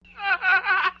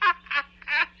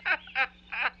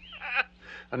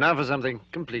And now for something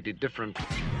completely different.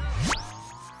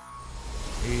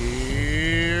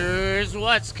 Here's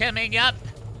what's coming up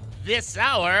this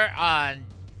hour on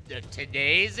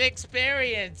today's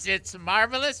experience. It's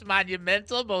marvelous,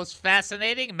 monumental, most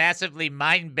fascinating, massively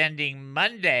mind-bending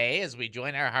Monday as we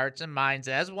join our hearts and minds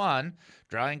as one,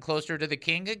 drawing closer to the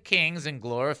King of Kings and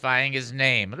glorifying his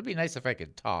name. It'd be nice if I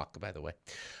could talk, by the way.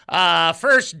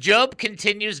 First, Job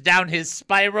continues down his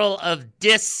spiral of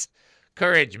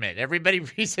discouragement. Everybody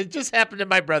reads it. Just happened to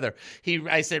my brother.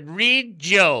 I said, read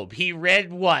Job. He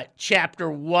read what?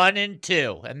 Chapter 1 and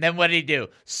 2. And then what did he do?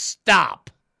 Stop.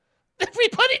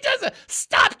 Everybody does it.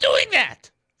 Stop doing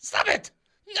that. Stop it.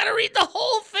 You got to read the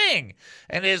whole thing.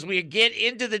 And as we get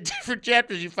into the different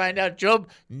chapters, you find out Job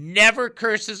never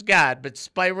curses God, but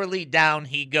spirally down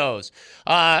he goes.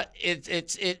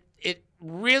 It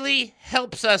really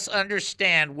helps us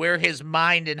understand where his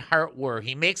mind and heart were.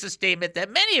 He makes a statement that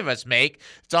many of us make.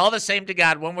 It's all the same to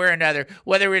God one way or another.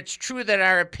 Whether it's true that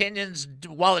our opinions,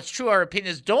 while it's true our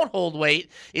opinions don't hold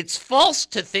weight, it's false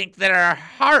to think that our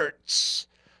hearts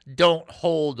don't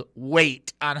hold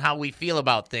weight on how we feel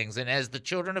about things. And as the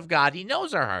children of God, he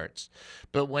knows our hearts.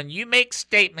 But when you make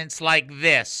statements like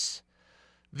this,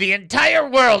 the entire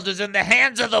world is in the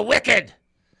hands of the wicked,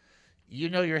 you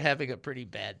know you're having a pretty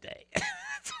bad day.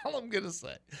 That's all I'm going to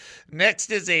say.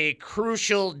 Next is a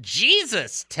crucial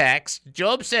Jesus text.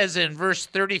 Job says in verse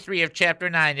 33 of chapter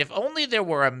 9, if only there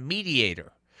were a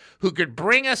mediator who could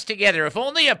bring us together, if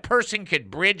only a person could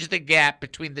bridge the gap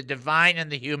between the divine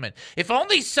and the human, if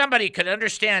only somebody could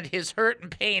understand his hurt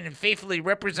and pain and faithfully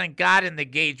represent God in the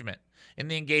engagement.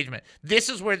 This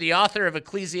is where the author of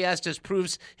Ecclesiastes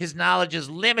proves his knowledge is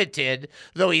limited,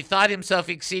 though he thought himself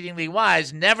exceedingly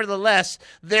wise. Nevertheless,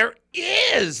 there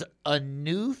is a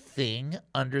new thing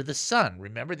under the sun.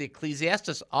 Remember, the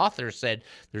Ecclesiastes author said,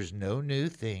 there's no new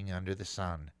thing under the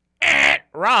sun.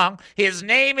 Wrong. His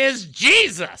name is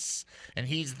Jesus, and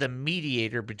he's the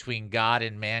mediator between God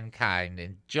and mankind,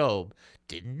 and Job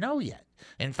didn't know yet.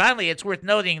 And finally, it's worth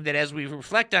noting that as we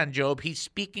reflect on Job, he's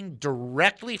speaking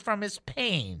directly from his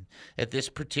pain at this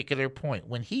particular point.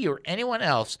 When he or anyone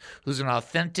else who's an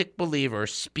authentic believer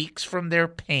speaks from their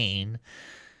pain,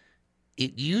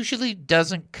 it usually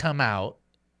doesn't come out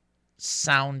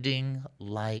sounding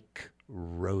like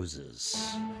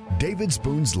roses. David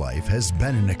Spoon's life has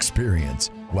been an experience.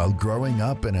 While growing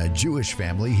up in a Jewish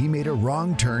family, he made a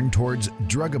wrong turn towards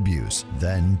drug abuse.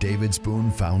 Then David Spoon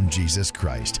found Jesus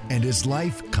Christ, and his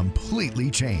life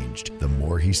completely changed. The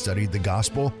more he studied the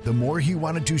gospel, the more he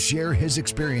wanted to share his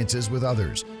experiences with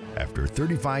others. After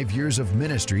 35 years of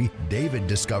ministry, David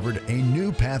discovered a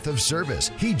new path of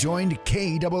service. He joined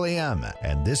KAAM,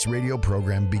 and this radio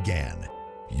program began.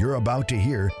 You're about to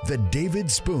hear the David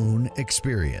Spoon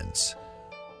Experience.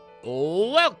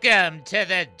 Welcome to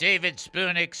the David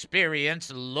Spoon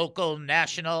Experience, local,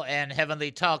 national, and heavenly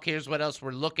talk. Here's what else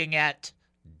we're looking at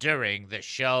during the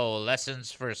show.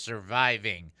 Lessons for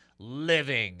surviving,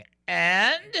 living,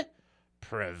 and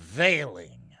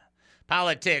prevailing.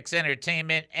 Politics,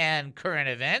 entertainment, and current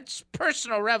events,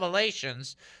 personal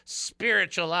revelations,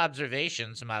 spiritual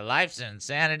observations, my life's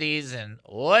insanities, and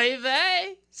oy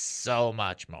vey, so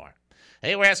much more.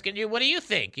 Hey, we're asking you, what do you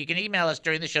think? You can email us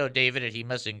during the show,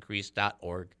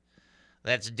 david@hemustincrease.org.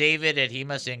 That's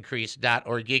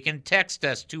david@hemustincrease.org. You can text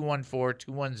us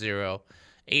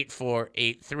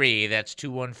 214-210-8483. That's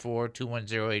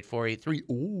 214-210-8483.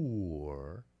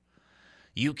 Or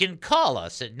you can call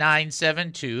us at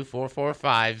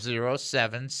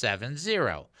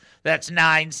 972-445-0770. That's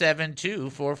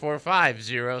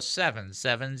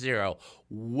 972-445-0770.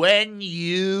 When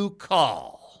you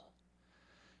call,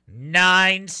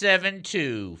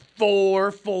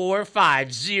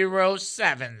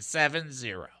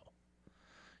 972-445-0770,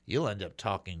 you'll end up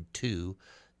talking to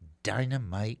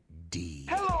Dynamite D.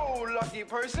 Hello, lucky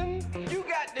person. You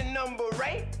got the number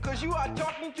right, because you are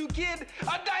talking to Kid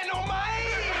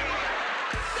Dynamite.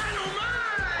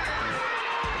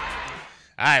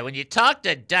 All right, when you talk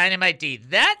to Dynamite D,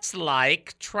 that's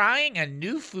like trying a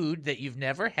new food that you've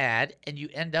never had and you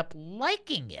end up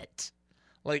liking it.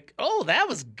 Like, oh, that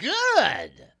was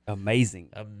good. Amazing,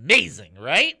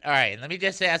 right? All right, let me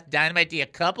just ask Dynamite D a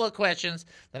couple of questions,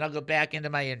 then I'll go back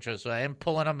into my intro. So I am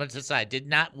pulling him to the side. Did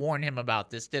not warn him about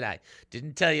this, did I?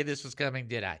 Didn't tell you this was coming,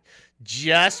 did I?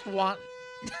 Just want...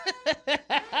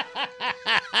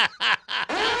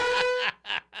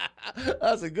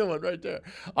 That's a good one right there.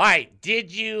 All right,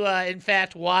 did you, in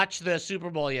fact, watch the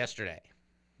Super Bowl yesterday?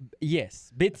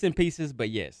 Yes, bits and pieces, but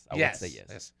yes, I would say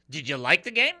yes. Did you like the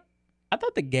game? I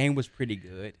thought the game was pretty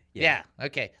good. Yeah,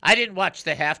 okay. I didn't watch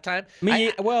the halftime.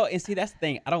 Well, and see, that's the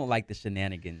thing. I don't like the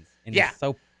shenanigans. And yeah. It's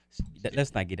so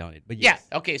Let's not get on it. But Yeah. yes.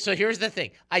 Okay. So here's the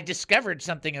thing. I discovered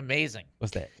something amazing.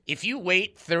 What's that? If you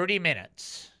wait 30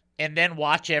 minutes and then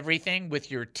watch everything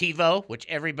with your TiVo, which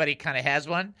everybody kind of has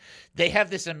one, they have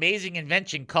this amazing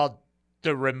invention called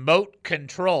the remote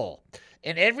control.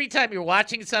 And every time you're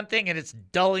watching something and it's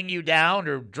dulling you down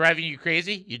or driving you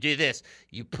crazy, you do this.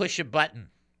 You push a button.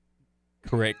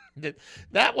 Correct.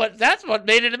 That's what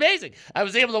made it amazing. I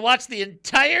was able to watch the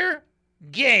entire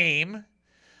game.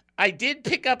 I did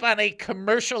pick up on a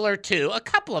commercial or two. A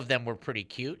couple of them were pretty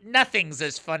cute. Nothing's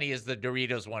as funny as the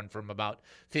Doritos one from about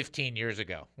 15 years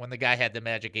ago when the guy had the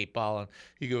Magic 8 Ball and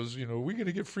he goes, are we going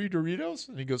to get free Doritos?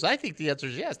 And he goes, I think the answer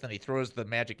is yes. Then he throws the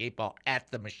Magic 8 Ball at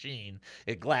the machine.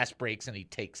 It glass breaks and he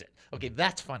takes it. Okay,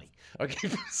 that's funny. Okay,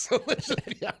 so let's just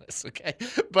be honest, okay?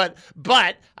 But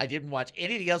I didn't watch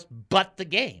anything else but the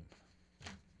game.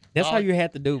 That's how you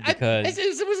had to do because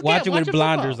it was watching with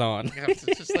blinders football. on. It's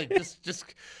just like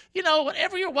just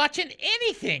whenever you're watching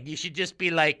anything, you should just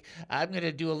be like, I'm going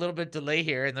to do a little bit delay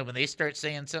here, and then when they start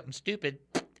saying something stupid,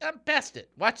 I'm past it.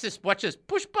 Watch this.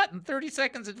 Push button 30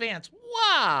 seconds advance.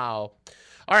 Wow.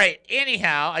 All right.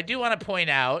 Anyhow, I do want to point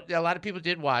out a lot of people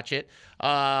did watch it,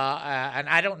 and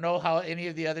I don't know how any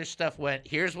of the other stuff went.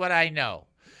 Here's what I know.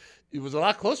 It was a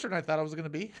lot closer than I thought it was going to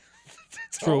be.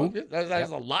 True. That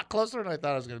was a lot closer than I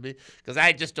thought it was going to be because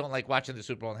I just don't like watching the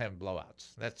Super Bowl and having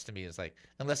blowouts. That's to me is like,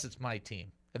 unless it's my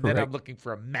team. And then I'm looking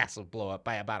for a massive blowout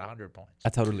by about 100 points. I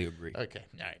totally agree. Okay.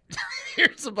 All right.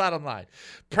 Here's the bottom line.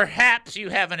 Perhaps you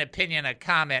have an opinion, a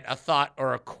comment, a thought,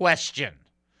 or a question.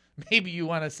 Maybe you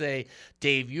want to say,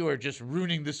 Dave, you are just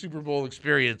ruining the Super Bowl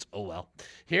experience. Oh, well.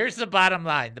 Here's the bottom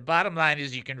line. The bottom line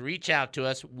is you can reach out to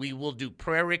us. We will do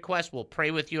prayer requests. We'll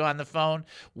pray with you on the phone.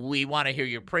 We want to hear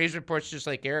your praise reports, just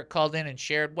like Eric called in and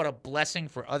shared. What a blessing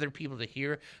for other people to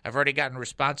hear. I've already gotten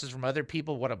responses from other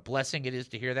people. What a blessing it is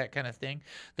to hear that kind of thing,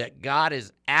 that God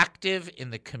is active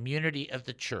in the community of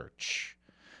the church.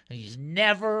 And he's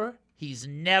never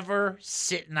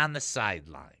sitting on the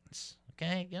sidelines.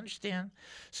 Okay, you understand?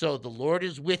 So the Lord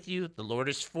is with you. The Lord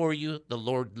is for you. The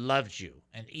Lord loves you.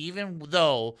 And even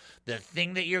though the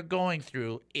thing that you're going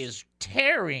through is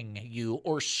tearing you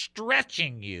or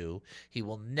stretching you, he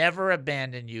will never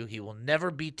abandon you. He will never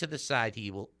be to the side.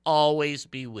 He will always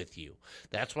be with you.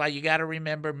 That's why you got to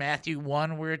remember Matthew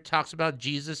 1 where it talks about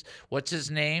Jesus. What's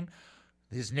his name?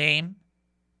 His name,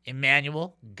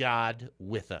 Emmanuel, God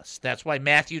with us. That's why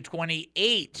Matthew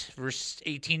 28, verse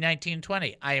 18, 19,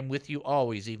 20, I am with you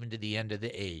always, even to the end of the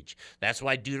age. That's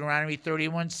why Deuteronomy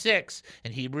 31:6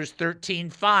 and Hebrews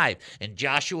 13:5 and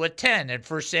Joshua 10 and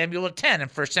 1 Samuel 10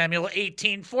 and 1 Samuel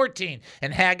 18:14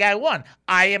 and Haggai 1,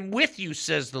 I am with you,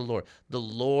 says the Lord. The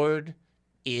Lord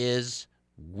is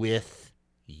with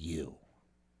you.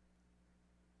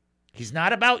 He's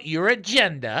not about your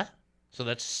agenda, so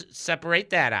let's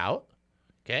separate that out.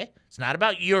 Okay? It's not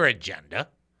about your agenda,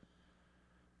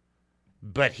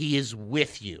 but he is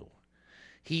with you.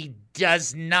 He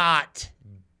does not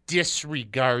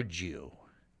disregard you,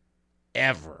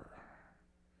 ever.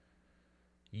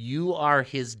 You are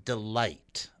his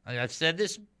delight. And I've said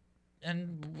this,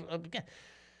 and again,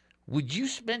 would you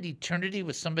spend eternity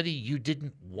with somebody you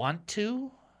didn't want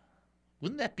to?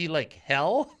 Wouldn't that be like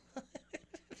hell?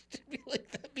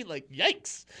 That'd be like,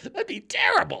 yikes. That'd be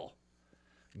terrible.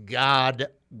 God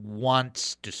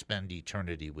wants to spend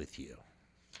eternity with you.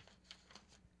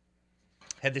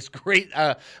 Had this great,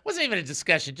 wasn't even a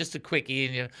discussion, just a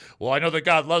quickie. And, well, I know that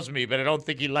God loves me, but I don't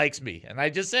think he likes me. And I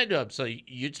just said to him, so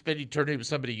you'd spend eternity with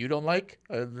somebody you don't like?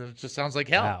 It just sounds like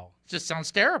hell. Wow. It just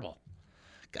sounds terrible.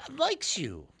 God likes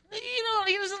you.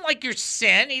 He doesn't like your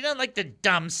sin. He doesn't like the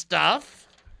dumb stuff.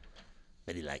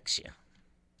 But he likes you.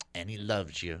 And he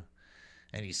loves you.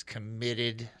 And he's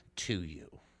committed to you.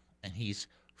 And he's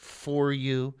for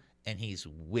you, and he's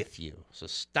with you. So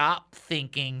stop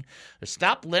thinking, or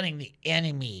stop letting the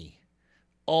enemy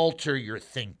alter your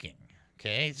thinking,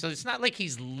 okay? So it's not like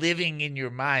he's living in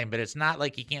your mind, but it's not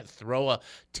like he can't throw a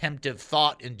temptive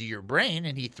thought into your brain,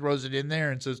 and he throws it in there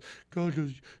and says, God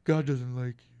doesn't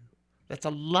like you. That's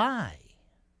a lie.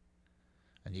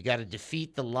 And you got to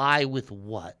defeat the lie with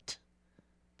what?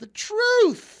 The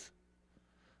truth.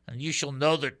 And you shall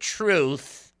know the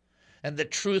truth, and the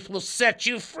truth will set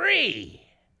you free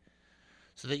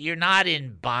so that you're not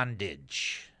in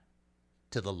bondage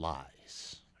to the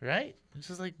lies, right? It's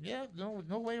just like, yeah, no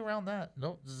way around that.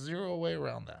 No, zero way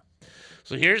around that.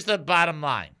 So here's the bottom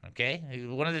line, okay?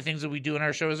 One of the things that we do in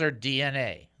our show is our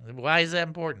DNA. Why is that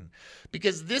important?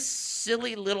 Because this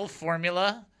silly little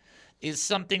formula is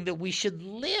something that we should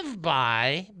live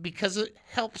by because it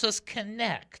helps us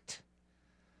connect.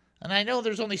 And I know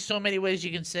there's only so many ways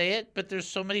you can say it, but there's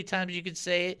so many times you can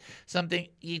say it, something.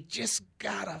 You just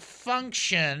gotta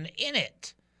function in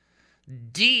it.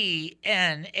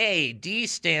 DNA. D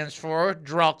stands for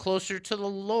draw closer to the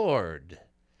Lord.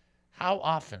 How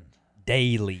often?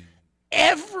 Daily.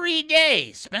 Every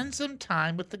day. Spend some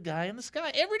time with the guy in the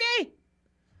sky. Every day.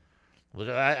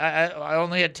 Well, I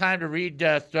only had time to read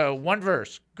one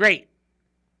verse. Great.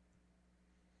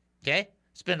 Okay?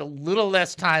 Spend a little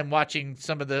less time watching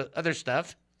some of the other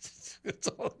stuff. That's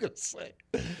all I'm going to say.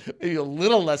 Maybe a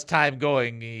little less time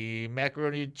going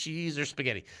macaroni and cheese or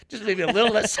spaghetti. Just maybe a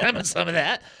little less time on some of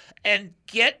that. And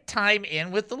get time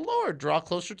in with the Lord. Draw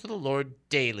closer to the Lord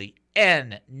daily.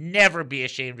 N, never be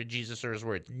ashamed of Jesus or his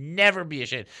words. Never be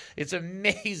ashamed. It's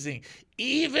amazing.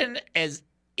 Even as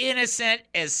innocent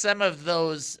as some of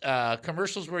those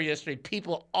commercials were yesterday,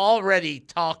 people already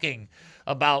talking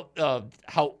about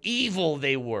how evil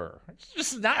they were.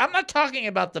 I'm not talking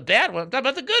about the bad ones. I'm talking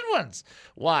about the good ones.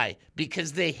 Why?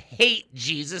 Because they hate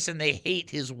Jesus and they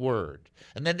hate his word.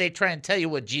 And then they try and tell you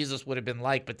what Jesus would have been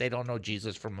like, but they don't know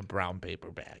Jesus from a brown paper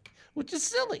bag, which is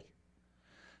silly.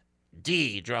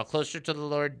 D, draw closer to the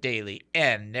Lord daily.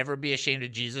 N, never be ashamed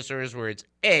of Jesus or his words.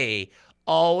 A,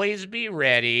 always be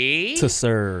ready to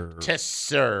serve. To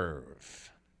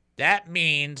serve. That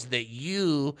means that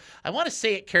I want to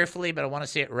say it carefully, but I want to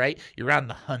say it right. You're on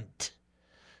the hunt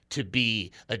to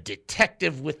be a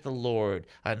detective with the Lord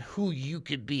on who you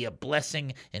could be a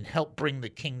blessing and help bring the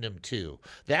kingdom to.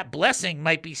 That blessing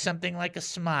might be something like a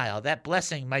smile. That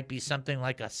blessing might be something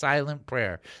like a silent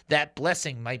prayer. That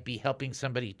blessing might be helping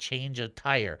somebody change a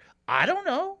tire. I don't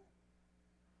know.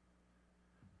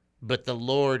 But the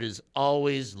Lord is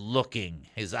always looking.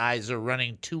 His eyes are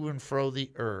running to and fro the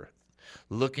earth,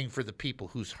 looking for the people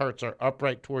whose hearts are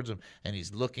upright towards him, and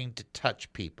he's looking to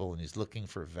touch people, and he's looking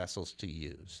for vessels to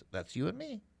use. That's you and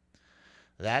me.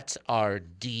 That's our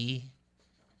DNA.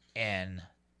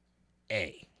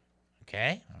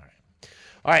 Okay? All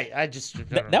right. I just...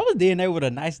 That was DNA with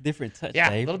a nice different touch, yeah,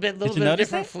 Dave. a little bit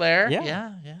different flair.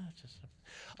 Yeah.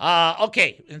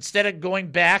 Okay, instead of going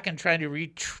back and trying to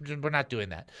we're not doing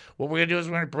that. What we're going to do is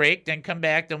we're going to break, then come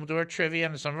back, then we'll do our trivia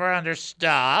and some of our other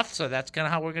stuff. So that's kind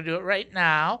of how we're going to do it right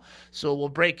now. So we'll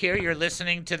break here. You're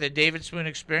listening to the David Spoon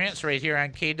Experience right here on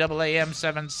KAAM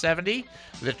 770,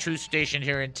 the true station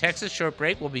here in Texas. Short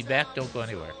break. We'll be back. Don't go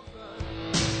anywhere.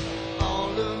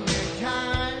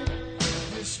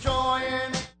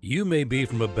 You may be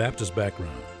from a Baptist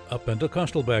background, a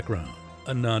Pentecostal background,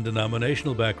 a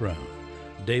non-denominational background.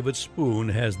 David Spoon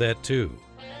has that too.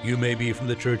 You may be from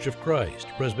the Church of Christ,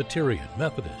 Presbyterian,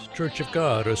 Methodist, Church of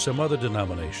God, or some other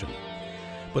denomination.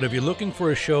 But if you're looking for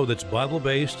a show that's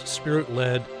Bible-based,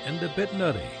 Spirit-led, and a bit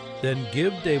nutty, then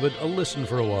give David a listen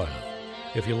for a while.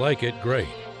 If you like it, great.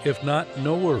 If not,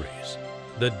 no worries.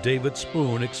 The David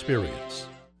Spoon Experience.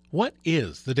 What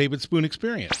is the David Spoon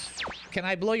Experience? Can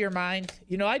I blow your mind?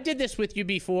 You know, I did this with you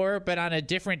before, but on a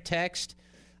different text.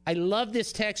 I love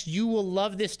this text. You will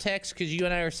love this text because you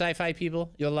and I are sci-fi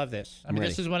people. You'll love this. I mean,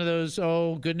 this is one of those,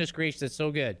 oh, goodness gracious, that's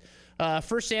so good. 1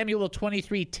 Samuel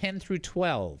 23, 10 through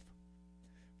 12.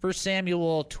 1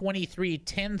 Samuel 23,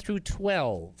 10 through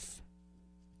 12.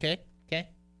 Okay.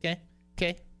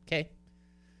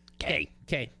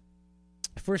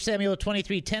 1 Samuel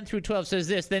 23, 10 through 12 says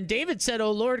this. Then David said,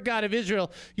 O Lord God of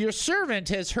Israel, your servant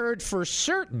has heard for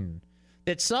certain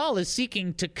that Saul is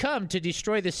seeking to come to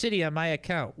destroy the city on my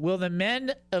account. Will the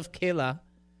men of Keilah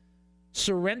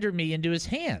surrender me into his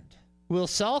hand? Will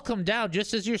Saul come down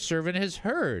just as your servant has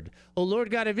heard? O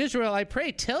Lord God of Israel, I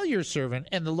pray, tell your servant.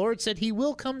 And the Lord said, he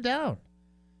will come down.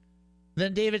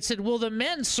 Then David said, will the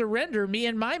men surrender me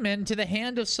and my men to the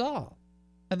hand of Saul?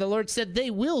 And the Lord said,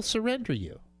 they will surrender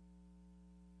you.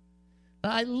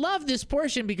 I love this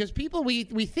portion because people, we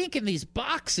think in these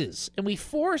boxes and we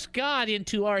force God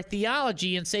into our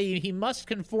theology and say he must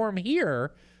conform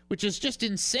here, which is just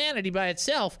insanity by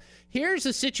itself. Here's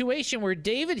a situation where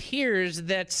David hears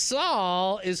that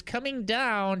Saul is coming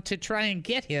down to try and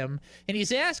get him, and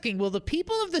he's asking, will the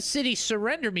people of the city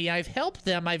surrender me? I've helped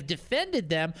them. I've defended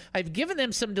them. I've given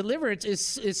them some deliverance.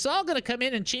 Is Saul going to come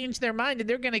in and change their mind and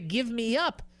they're going to give me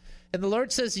up? And the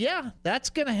Lord says, yeah, that's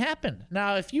going to happen.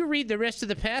 Now, if you read the rest of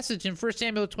the passage in 1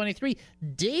 Samuel 23,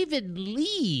 David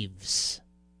leaves.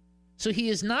 So he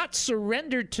is not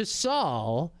surrendered to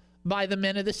Saul by the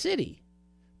men of the city.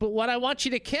 But what I want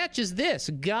you to catch is this.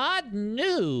 God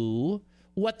knew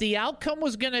what the outcome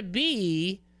was going to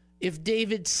be if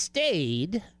David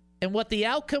stayed, and what the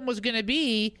outcome was going to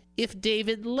be if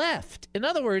David left. In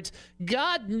other words,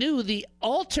 God knew the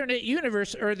alternate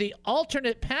universe or the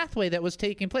alternate pathway that was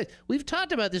taking place. We've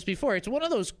talked about this before. It's one of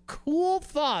those cool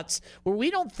thoughts where we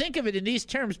don't think of it in these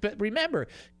terms. But remember,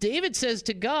 David says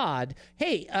to God,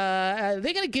 hey, are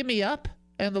they going to give me up?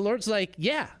 And the Lord's like,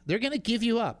 yeah, they're going to give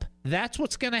you up. That's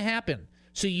what's going to happen.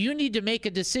 So you need to make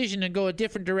a decision and go a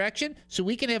different direction so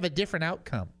we can have a different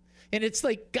outcome. And it's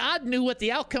like God knew what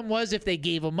the outcome was if they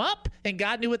gave him up, and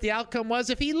God knew what the outcome was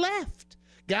if he left.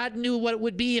 God knew what it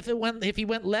would be if he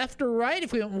went left or right,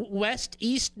 if he went west,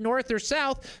 east, north, or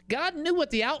south. God knew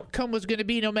what the outcome was going to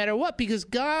be no matter what, because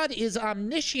God is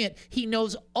omniscient. He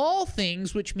knows all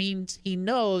things, which means he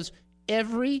knows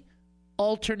every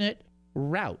alternate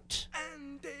route.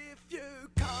 And if you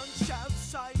can't shout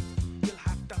sight, you'll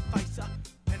have to face a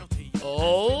penalty.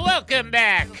 Welcome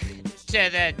back to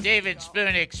the David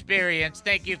Spoon Experience.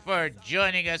 Thank you for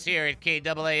joining us here at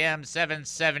KAAM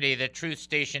 770, the truth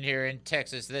station here in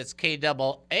Texas. That's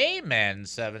KAAM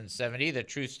 770, the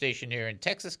truth station here in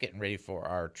Texas. Getting ready for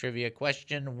our trivia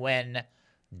question. When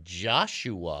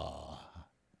Joshua,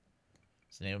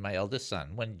 that's the name of my eldest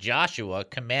son, when Joshua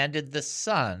commanded the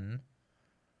sun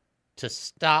to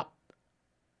stop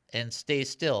and stay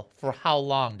still, for how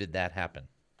long did that happen?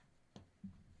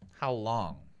 How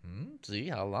long? See,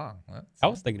 how long? I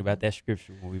was thinking about that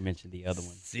scripture when we mentioned the other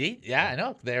one. See? Yeah, I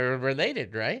know. They're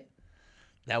related, right?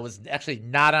 That was actually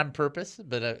not on purpose,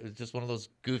 but it was just one of those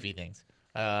goofy things,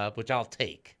 which I'll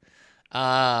take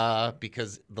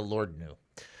because the Lord knew.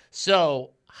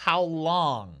 So how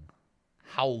long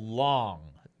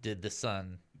did the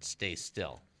sun stay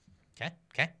still? Okay.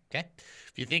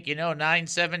 If you think you know,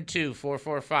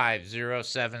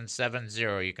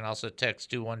 972-445-0770. You can also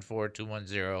text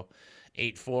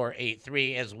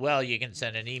 214-210-8483 as well. You can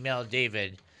send an email,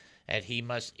 David at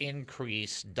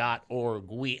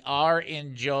hemustincrease.org. We are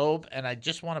in Job, and I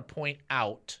just want to point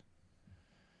out,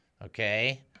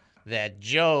 okay, that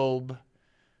Job,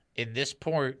 in this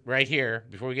point right here,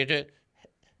 before we get to it,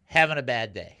 having a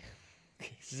bad day.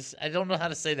 I don't know how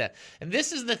to say that. And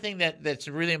this is the thing that's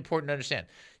really important to understand.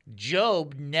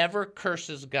 Job never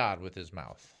curses God with his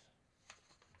mouth.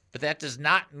 But that does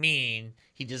not mean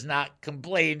he does not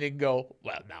complain and go,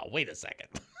 well, now, wait a second.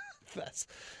 That's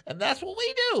what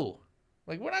we do.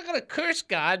 Like, we're not going to curse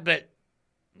God, but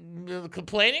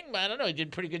complaining, I don't know. He did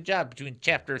a pretty good job between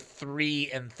chapter 3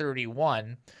 and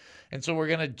 31. And so we're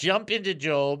going to jump into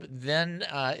Job. Then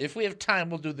if we have time,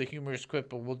 we'll do the humorous quip,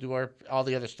 but we'll do all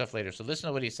the other stuff later. So listen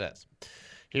to what he says.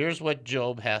 Here's what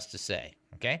Job has to say,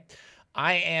 okay?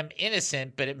 I am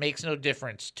innocent, but it makes no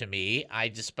difference to me. I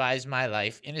despise my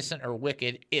life, innocent or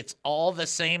wicked. It's all the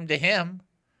same to him.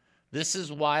 This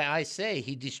is why I say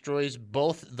he destroys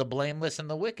both the blameless and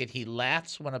the wicked. He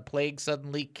laughs when a plague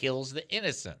suddenly kills the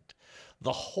innocent.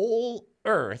 The whole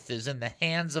earth is in the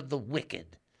hands of the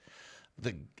wicked.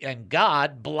 And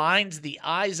God blinds the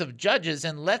eyes of judges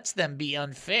and lets them be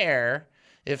unfair.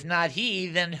 If not he,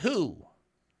 then who?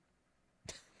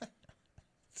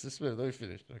 Let me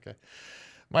finish. Okay.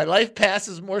 My life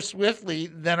passes more swiftly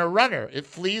than a runner. It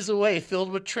flees away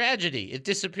filled with tragedy. It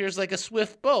disappears like a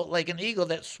swift boat, like an eagle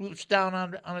that swoops down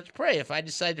on its prey. If I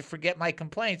decide to forget my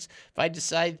complaints, if I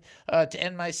decide to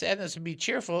end my sadness and be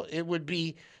cheerful, it would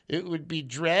be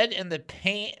dread and the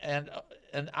pain, and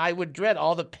I would dread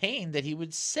all the pain that he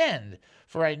would send.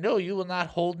 For I know you will not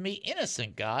hold me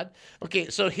innocent, God. Okay,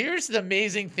 so here's the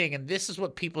amazing thing, and this is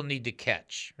what people need to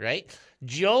catch, right?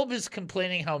 Job is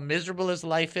complaining how miserable his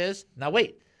life is. Now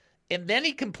wait, and then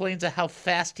he complains of how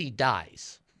fast he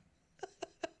dies.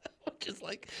 Which is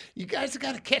like, you guys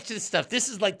got to catch this stuff. This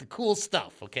is like the cool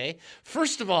stuff, okay?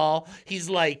 First of all, he's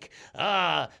like,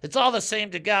 it's all the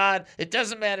same to God. It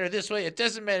doesn't matter this way. It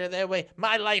doesn't matter that way.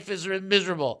 My life is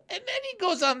miserable. And then he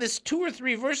goes on this 2 or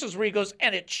 3 verses where he goes,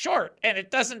 and it's short, and it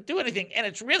doesn't do anything, and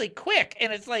it's really quick.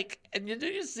 And it's like, and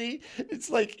you see, it's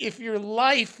like if your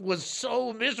life was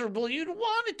so miserable, you'd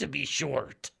want it to be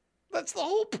short. That's the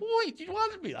whole point. You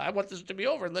want it to be, I want this to be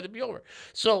over. Let it be over.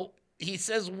 So he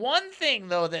says one thing,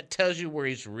 though, that tells you where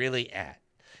he's really at.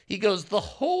 He goes, the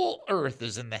whole earth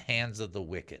is in the hands of the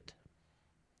wicked.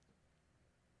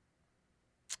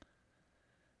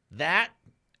 That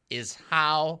is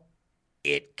how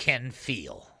it can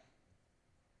feel.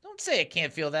 Don't say it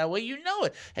can't feel that way. You know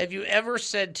it. Have you ever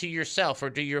said to yourself or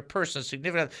to your person,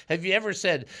 significant, have you ever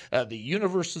said, the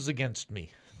universe is against me?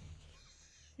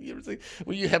 You ever think,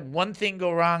 well, you have one thing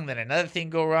go wrong, then another thing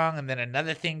go wrong, and then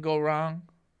another thing go wrong?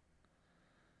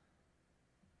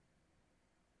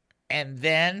 And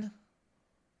then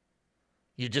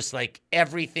you're just like,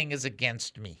 everything is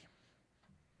against me.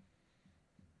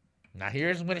 Now, I'm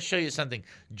going to show you something.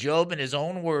 Job, in his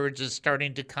own words, is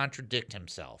starting to contradict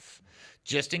himself.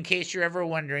 Just in case you're ever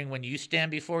wondering, when you stand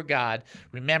before God,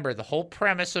 remember the whole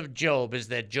premise of Job is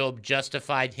that Job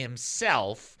justified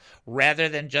himself rather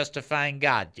than justifying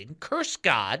God. Didn't curse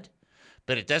God,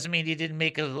 but it doesn't mean he didn't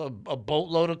make a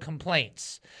boatload of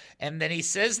complaints. And then he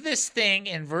says this thing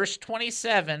in verse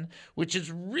 27, which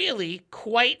is really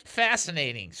quite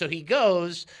fascinating. So he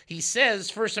says,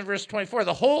 first in verse 24,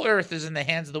 the whole earth is in the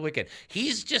hands of the wicked.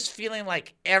 He's just feeling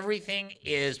like everything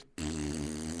is...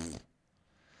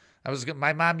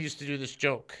 My mom used to do this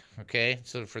joke, okay?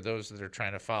 So for those that are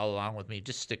trying to follow along with me,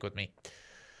 just stick with me.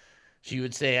 She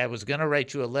would say, I was going to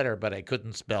write you a letter, but I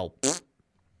couldn't spell.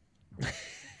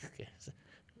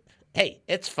 Hey,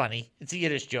 it's funny. It's a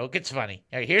Yiddish joke. It's funny.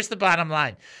 All right, here's the bottom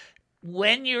line.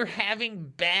 When you're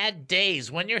having bad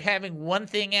days, when you're having one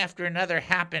thing after another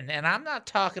happen, and I'm not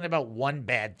talking about one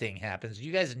bad thing happens.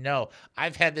 You guys know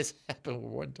I've had this happen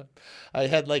one time. I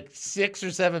had like 6 or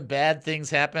 7 bad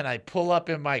things happen. I pull up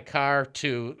in my car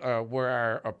to where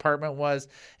our apartment was,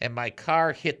 and my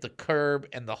car hit the curb,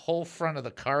 and the whole front of the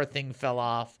car thing fell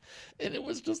off. And it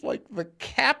was just like the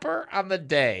capper on the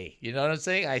day. You know what I'm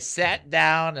saying? I sat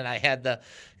down, and I had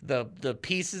the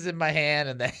pieces in my hand,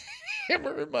 and the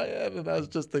hammer in my head, and I was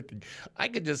just thinking, I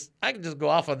could just go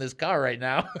off on this car right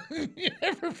now. You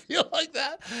ever feel like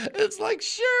that? It's like,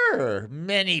 sure,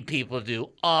 many people do.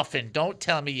 Often. Don't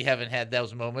tell me you haven't had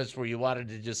those moments where you wanted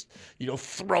to just,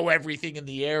 throw everything in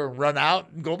the air and run out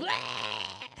and go, blah.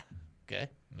 Okay?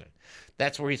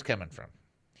 That's where he's coming from.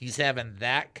 He's having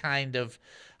that kind of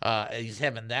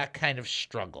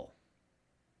struggle.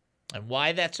 And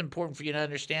why that's important for you to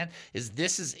understand is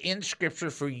this is in Scripture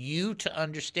for you to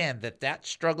understand that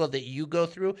struggle that you go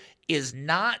through is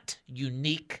not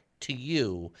unique to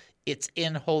you. It's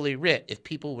in Holy Writ. If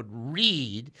people would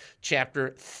read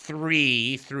chapter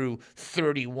 3 through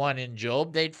 31 in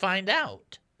Job, they'd find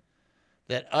out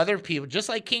that other people, just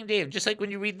like King David, just like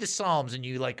when you read the Psalms and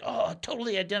you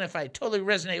totally identify, totally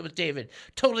resonate with David,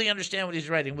 totally understand what he's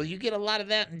writing. Well, you get a lot of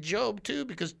that in Job too,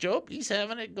 because Job, he's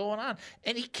having it going on.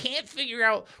 And he can't figure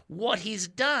out what he's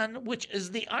done, which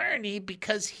is the irony,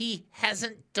 because he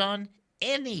hasn't done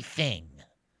anything.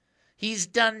 He's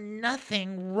done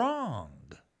nothing wrong.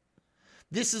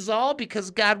 This is all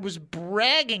because God was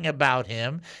bragging about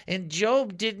him, and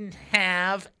Job didn't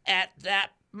have, at that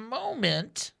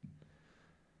moment,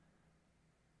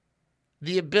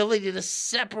 the ability to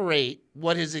separate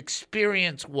what his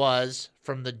experience was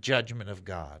from the judgment of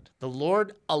God. The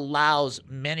Lord allows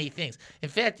many things. In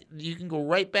fact, you can go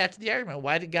right back to the argument.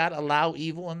 Why did God allow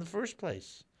evil in the first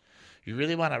place? You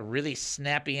really want a really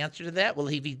snappy answer to that? Well,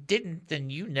 if he didn't, then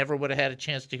you never would have had a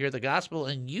chance to hear the gospel,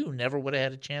 and you never would have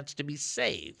had a chance to be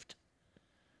saved.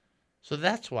 So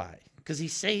that's why, because he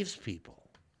saves people.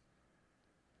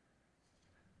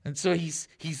 And so he's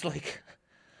like...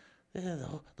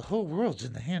 the whole world's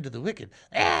in the hand of the wicked.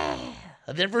 And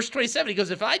then verse 27, he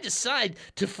goes, if I decide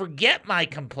to forget my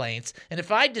complaints, and if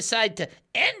I decide to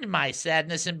end my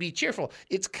sadness and be cheerful,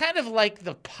 it's kind of like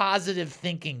the positive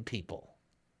thinking people.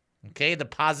 Okay, the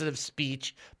positive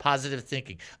speech, positive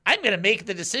thinking. I'm going to make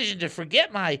the decision to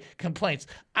forget my complaints.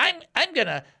 I'm going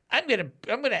to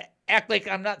act like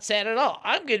I'm not sad at all.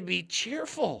 I'm going to be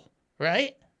cheerful,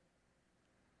 right?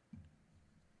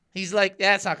 He's like,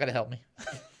 that's not going to help me.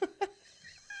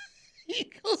 He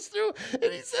goes through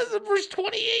and he says in verse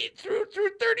 28 through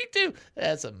 32,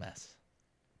 that's a mess.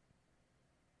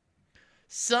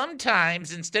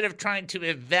 Sometimes instead of trying to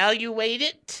evaluate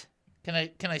it, can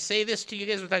I say this to you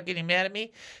guys without getting mad at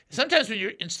me? Sometimes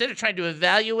instead of trying to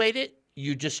evaluate it,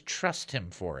 you just trust him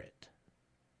for it.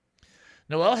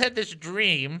 Noel had this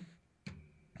dream.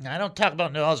 Now, I don't talk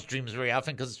about Noel's dreams very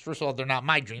often because, first of all, they're not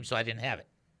my dreams, so I didn't have it.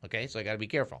 Okay, so I got to be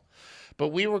careful. But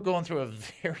we were going through a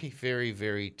very, very,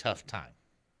 very tough time.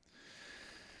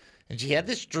 And she had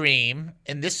this dream,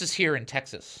 and this is here in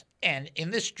Texas. And in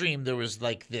this dream, there was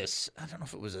like this, I don't know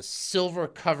if it was a silver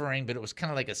covering, but it was kind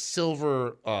of like a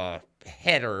silver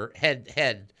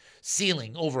head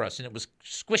ceiling over us, and it was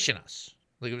squishing us.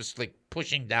 Like it was like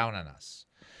pushing down on us.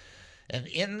 And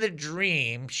in the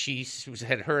dream,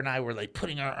 her and I were like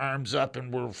putting our arms up,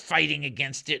 and we're fighting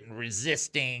against it and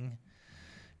resisting.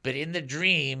 But in the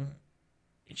dream,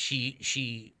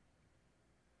 she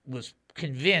was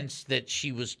convinced that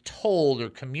she was told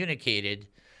or communicated,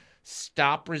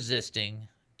 stop resisting,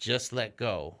 just let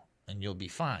go, and you'll be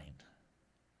fine.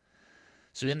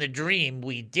 So in the dream,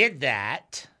 we did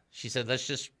that. She said, let's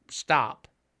just stop.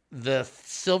 The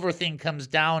silver thing comes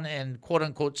down and quote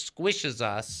unquote squishes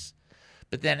us.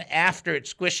 But then after it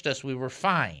squished us, we were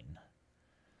fine.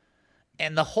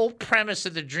 And the whole premise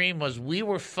of the dream was we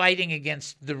were fighting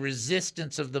against the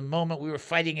resistance of the moment. We were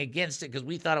fighting against it because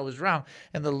we thought it was wrong.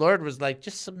 And the Lord was like,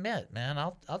 just submit, man.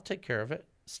 I'll take care of it.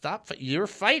 Stop. Your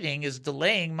fighting is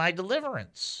delaying my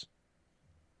deliverance.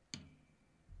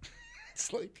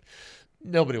 It's like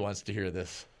nobody wants to hear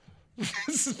this.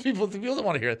 People don't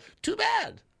want to hear it. Too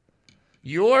bad.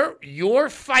 Your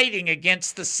fighting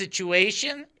against the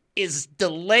situation is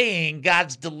delaying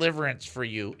God's deliverance for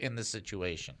you in the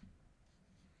situation.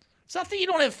 It's not that you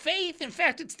don't have faith. In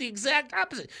fact, it's the exact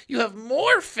opposite. You have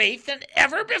more faith than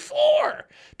ever before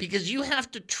because you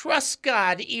have to trust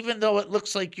God even though it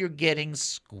looks like you're getting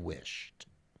squished.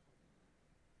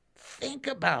 Think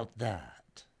about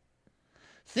that.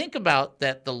 Think about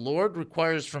that the Lord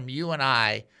requires from you and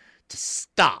I to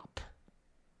stop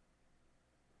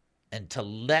and to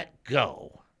let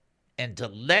go and to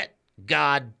let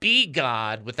God be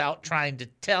God without trying to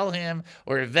tell him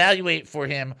or evaluate for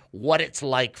him what it's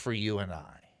like for you and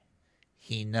I.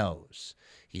 He knows.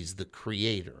 He's the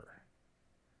creator.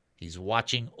 He's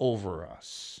watching over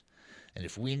us. And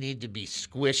if we need to be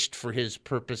squished for his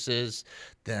purposes,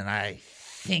 then I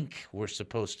think we're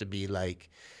supposed to be like,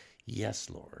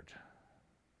 yes, Lord.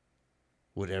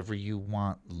 Whatever you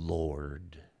want,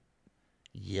 Lord.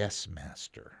 Yes,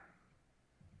 Master.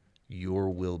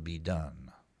 Your will be done.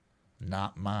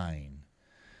 Not mine,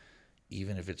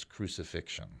 even if it's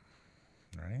crucifixion,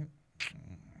 right?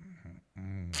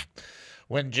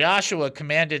 When Joshua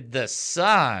commanded the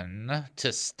sun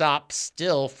to stop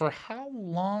still, for how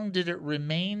long did it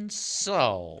remain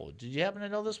so? Did you happen to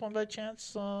know this one by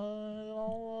chance, D?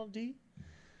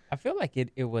 I feel like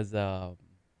it was boy,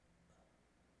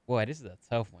 this is a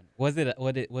tough one. Was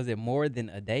it more than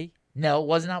a day? No, it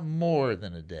was not more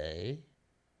than a day.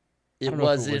 It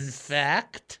was in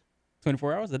fact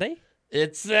 24 hours a day?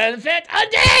 It's, in fact, a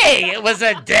day. It was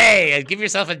a day. Give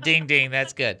yourself a ding ding.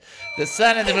 That's good. The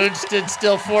sun and the moon stood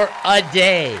still for a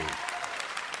day.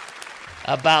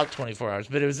 About 24 hours,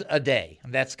 but it was a day.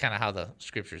 And that's kind of how the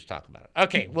scriptures talk about it.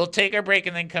 Okay, we'll take our break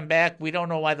and then come back. We don't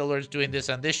know why the Lord's doing this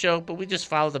on this show, but we just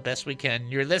follow the best we can.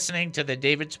 You're listening to the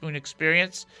David Spoon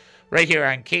Experience right here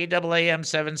on KAAM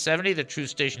 770, the true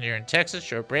station here in Texas.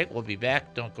 Short break. We'll be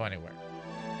back. Don't go anywhere.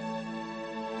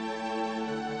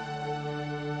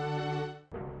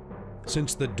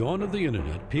 Since the dawn of the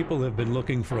internet, people have been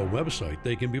looking for a website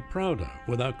they can be proud of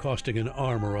without costing an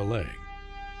arm or a leg.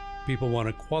 People want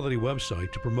a quality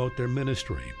website to promote their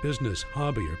ministry, business,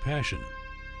 hobby, or passion.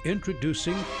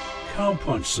 Introducing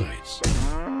Cowpunch Sites.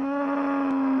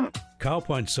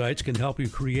 Cowpunch Sites can help you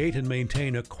create and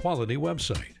maintain a quality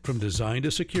website. From design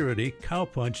to security,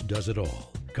 Cowpunch does it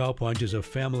all. Cowpunch is a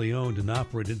family-owned and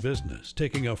operated business,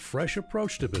 taking a fresh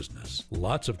approach to business.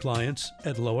 Lots of clients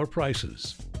at lower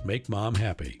prices. Make mom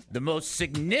happy. The most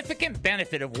significant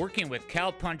benefit of working with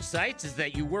Cowpunch Sites is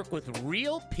that you work with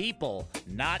real people,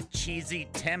 not cheesy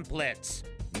templates.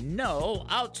 No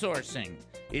outsourcing.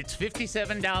 It's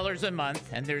 $57 a month,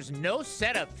 and there's no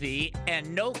setup fee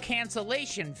and no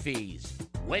cancellation fees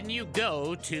when you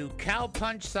go to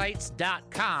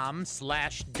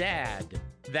cowpunchsites.com/dad.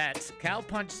 That's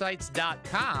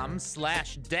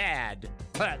cowpunchsites.com/dad.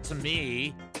 That's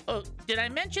me. Oh, did I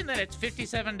mention that it's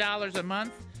 $57 a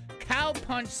month?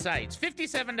 Cowpunch Sites,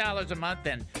 $57 a month,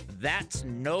 and that's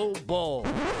no bull.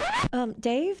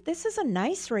 Dave, this is a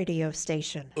nice radio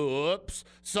station. Oops,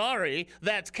 sorry.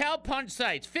 That's Cowpunch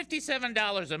Sites,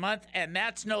 $57 a month, and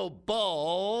that's no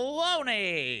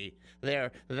baloney.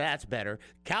 There, that's better.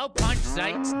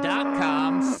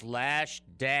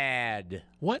 Cowpunchsites.com/dad.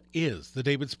 What is the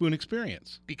David Spoon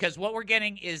Experience? Because what we're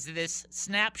getting is this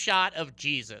snapshot of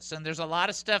Jesus, and there's a lot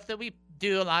of stuff that we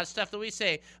do, a lot of stuff that we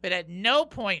say, but at no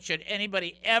point should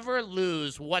anybody ever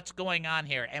lose what's going on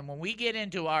here. And when we get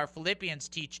into our Philippians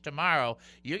teach tomorrow,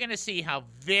 you're going to see how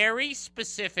very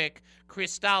specific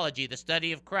Christology, the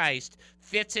study of Christ,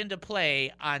 fits into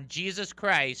play on Jesus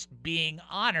Christ being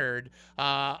honored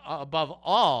above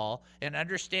all, and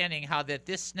understanding how that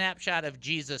this snapshot of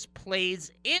Jesus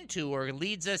plays into or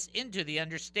leads us into the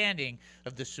understanding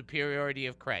of the superiority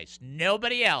of Christ.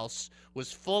 Nobody else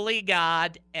was fully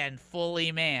God and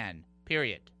fully man,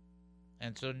 period.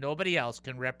 And so nobody else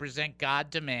can represent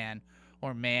God to man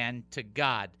or man to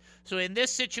God. So in this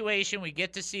situation, we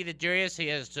get to see that Jairus, he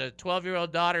has a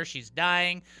 12-year-old daughter. She's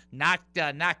dying. Not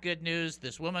good news.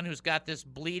 This woman who's got this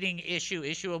bleeding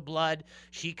issue of blood,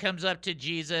 she comes up to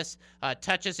Jesus,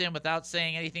 touches him without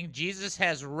saying anything. Jesus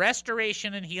has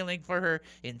restoration and healing for her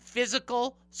in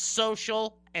physical,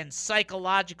 social, and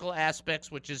psychological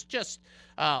aspects, which is just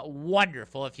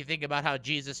wonderful if you think about how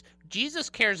Jesus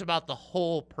cares about the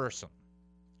whole person.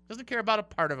 Doesn't care about a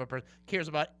part of a person. Cares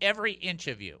about every inch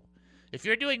of you. If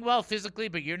you're doing well physically,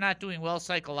 but you're not doing well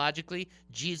psychologically,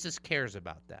 Jesus cares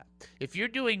about that. If you're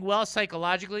doing well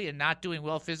psychologically and not doing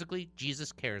well physically,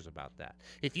 Jesus cares about that.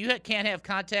 If you can't have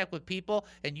contact with people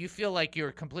and you feel like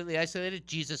you're completely isolated,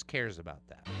 Jesus cares about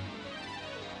that.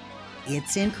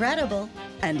 It's incredible,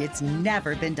 and it's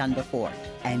never been done before.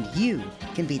 And you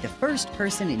can be the first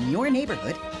person in your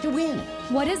neighborhood to win.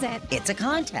 What is it? It's a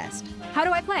contest. How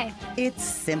do I play? It's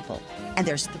simple, and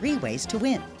there's 3 ways to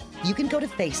win. You can go to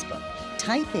Facebook,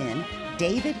 type in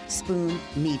David Spoon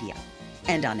Media,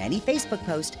 and on any Facebook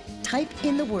post, type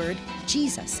in the word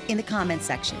Jesus in the comment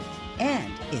section,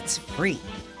 and it's free.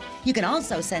 You can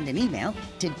also send an email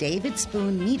to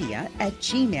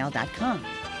davidspoonmedia@gmail.com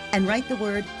and write the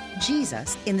word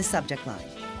Jesus in the subject line.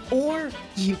 Or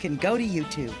you can go to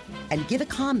YouTube and give a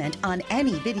comment on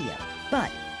any video,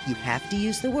 but you have to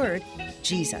use the word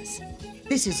Jesus.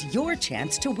 This is your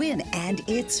chance to win, and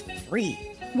it's free.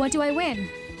 What do I win?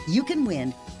 You can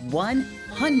win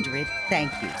 100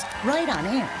 thank yous right on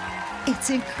air. It's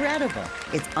incredible.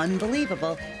 It's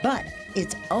unbelievable, but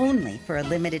it's only for a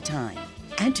limited time.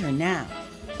 Enter now.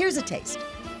 Here's a taste.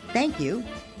 Thank you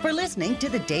for listening to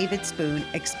the David Spoon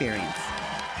Experience.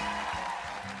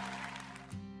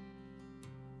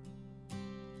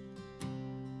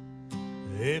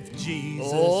 If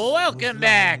Jesus Welcome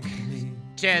back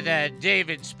to the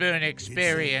David Spoon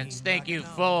Experience. Thank you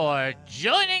for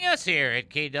joining us here at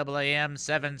KAAM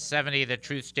 770, the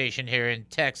Truth Station here in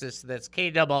Texas. That's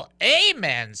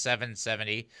KAAM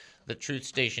 770, the Truth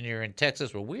Station here in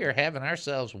Texas, where we are having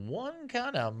ourselves one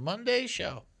kind of Monday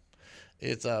show.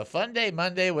 It's a fun day,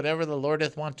 Monday, whatever the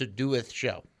Lordeth want to doeth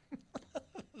show.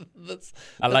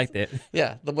 I like that.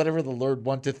 Yeah, whatever the Lord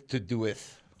wanteth to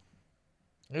doeth.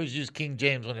 I always use King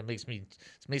James when it makes me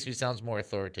sounds more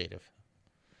authoritative.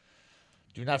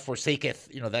 Do not forsaketh,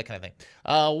 that kind of thing.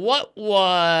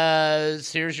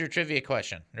 Here's your trivia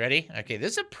question. Ready? Okay,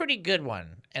 this is a pretty good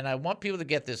one, and I want people to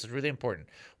get this. It's really important.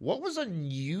 What was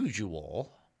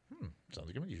unusual? Sounds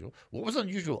like unusual. What was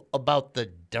unusual about the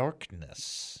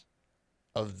darkness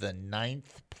of the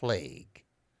 9th plague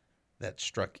that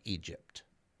struck Egypt?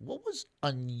 What was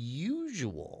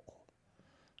unusual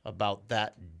about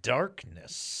that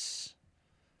darkness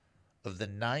of the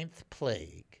 9th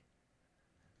plague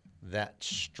that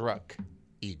struck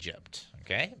Egypt?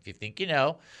 Okay, if you think you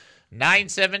know,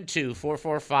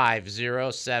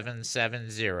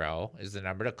 972-445-0770 is the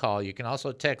number to call. You can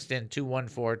also text in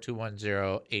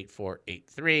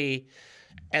 214-210-8483.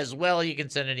 As well, you can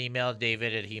send an email,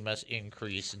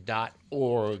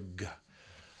 david@hemustincrease.org.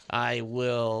 I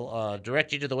will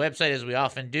direct you to the website as we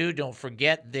often do. Don't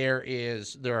forget there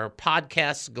are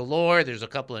podcasts galore. There's a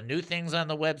couple of new things on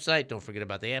the website. Don't forget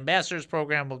about the Ambassadors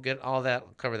Program. We'll get all that.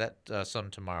 We'll cover that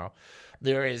some tomorrow.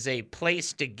 There is a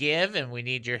place to give, and we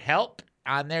need your help.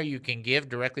 On there, you can give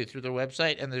directly through the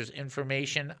website, and there's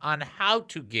information on how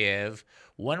to give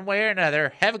one way or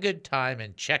another. Have a good time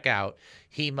and check out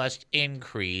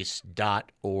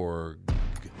hemustincrease.org.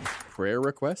 Prayer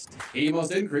request?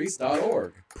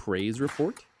 HeMustIncrease.org. Praise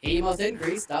report?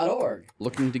 HeMustIncrease.org.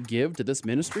 Looking to give to this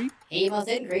ministry?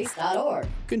 HeMustIncrease.org.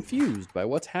 Confused by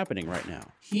what's happening right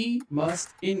now?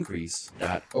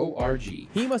 HeMustIncrease.org.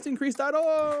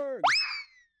 HeMustIncrease.org.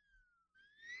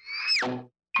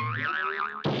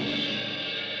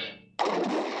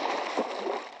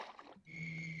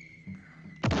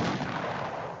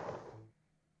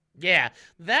 Yeah,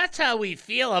 that's how we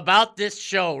feel about this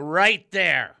show right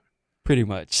there. Pretty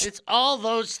much. It's all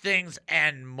those things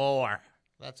and more.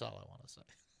 That's all I want to say.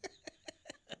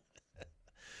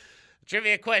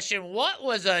 Trivia question: what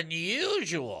was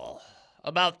unusual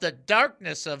about the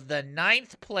darkness of the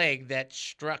 9th plague that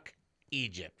struck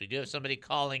Egypt? We do have somebody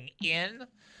calling in.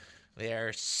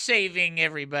 They're saving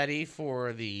everybody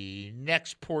for the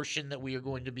next portion that we are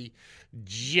going to be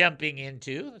jumping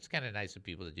into. It's kind of nice of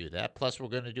people to do that. Plus, we're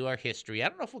going to do our history. I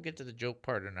don't know if we'll get to the joke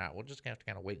part or not. We'll just have to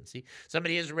kind of wait and see.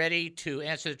 Somebody is ready to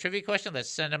answer the trivia question. Let's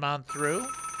send them on through.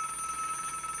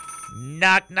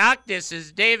 Knock, knock. This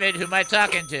is David. Who am I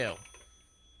talking to?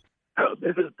 Oh,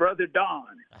 this is Brother Don.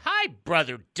 Hi,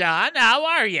 Brother Don. How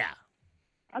are you?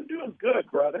 I'm doing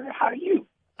good, brother. How are you?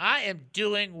 I am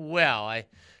doing well. I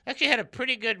actually had a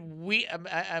pretty good week.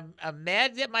 I'm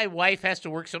mad that my wife has to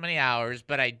work so many hours,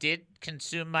 but I did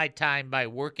consume my time by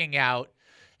working out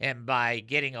and by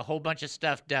getting a whole bunch of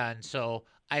stuff done. So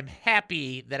I'm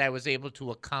happy that I was able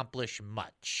to accomplish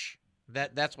much.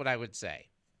 That's what I would say.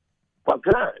 Well,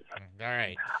 good. All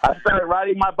right. I started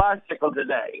riding my bicycle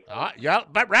today. Yeah,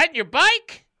 but riding your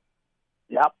bike?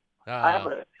 Yep.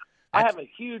 I have a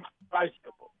huge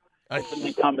bicycle.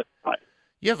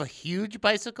 You have a huge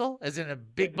bicycle? As in a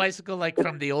big bicycle like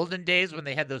from the olden days when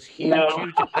they had those huge, No.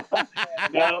 huge...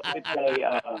 No, it's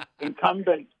a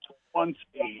incumbent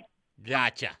 1-speed.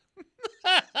 Gotcha.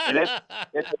 And it's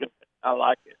I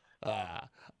like it.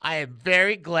 I am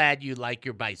very glad you like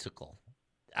your bicycle.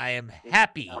 I am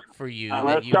happy for you I'm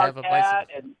that going to you start have a bicycle. that,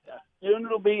 and soon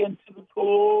it'll be into the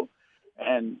pool,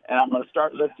 and I'm going to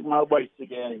start lifting my weights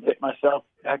again and get myself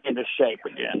back into shape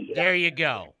again. There you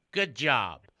go. Good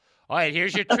job. All right,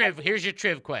 here's your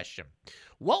triv question.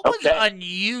 What was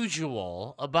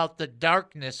unusual about the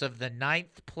darkness of the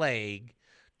ninth plague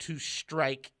to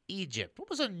strike Egypt? What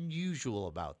was unusual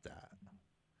about that?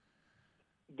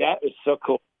 That is so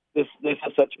cool. This is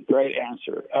such a great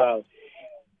answer.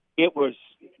 It was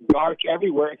dark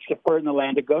everywhere except for in the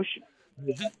land of Goshen.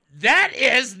 That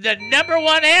is the number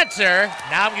one answer.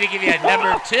 Now I'm going to give you a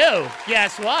number two.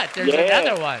 Guess what? There's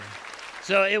another one.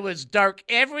 So it was dark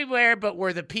everywhere but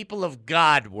where the people of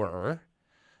God were.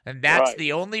 And that's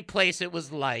the only place it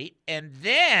was light. And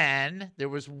then there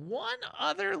was one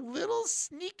other little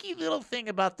sneaky little thing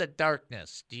about the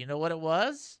darkness. Do you know what it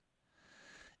was?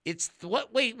 It's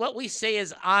what we say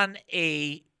is on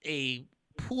a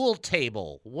pool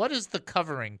table. What is the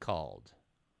covering called?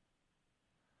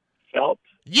 Felt.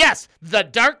 Yes, the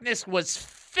darkness was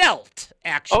felt,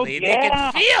 actually. Oh, yeah. They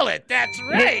could feel it. That's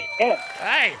right. Yeah.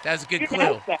 Right. That's a good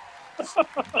clue.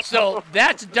 So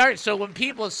that's dark. So when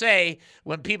people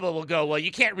will go, well,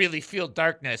 you can't really feel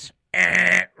darkness.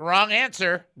 Wrong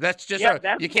answer. That's just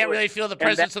you can't really feel the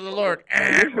presence of the Lord.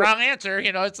 Wrong answer.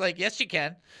 You know, it's like, yes, you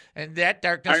can. And that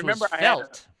darkness was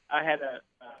felt. I had a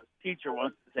teacher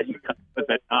once that said you cut it with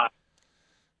a knife.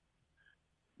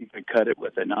 You could cut it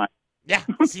with a knife. Yeah.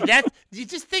 See, that you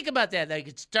just think about that. Like,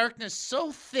 it's darkness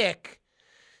so thick,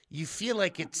 you feel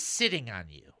like it's sitting on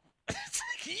you.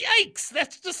 Yikes!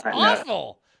 That's just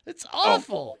awful. It's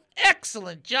awful.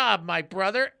 Excellent job, my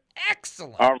brother.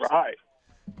 Excellent. All right.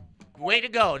 Way to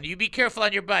go. And you be careful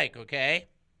on your bike, okay?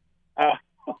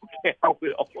 Okay, I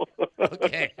will.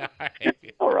 Okay. All right.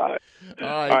 All right.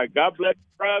 All right. God bless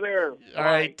you, brother. All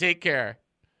right. Take care.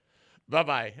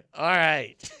 Bye-bye. All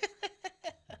right.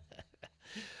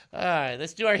 All right.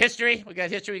 Let's do our history. We got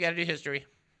history. We got to do history.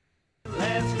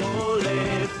 Let's go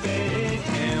living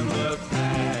in the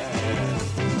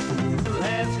past.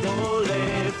 Let's go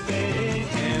living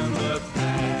in the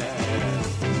past.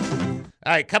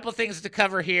 All right, couple things to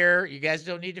cover here. You guys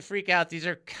don't need to freak out. These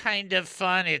are kind of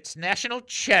fun. It's National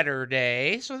Cheddar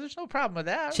Day, so there's no problem with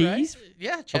that. Cheese? Right?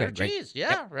 Yeah, cheddar great. cheese.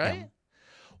 Yeah, right.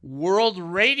 World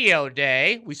Radio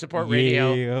Day. We support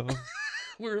radio. Yeah.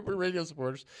 We're radio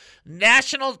supporters.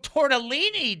 National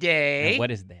Tortellini Day. Now,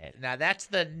 what is that? Now that's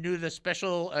the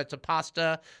special. It's a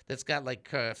pasta that's got like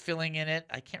filling in it.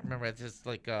 I can't remember. It's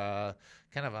like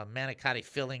kind of a manicotti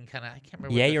filling kind of. I can't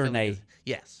remember. Yay what the or filling nay? is.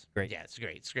 Yes. Great. Yeah, it's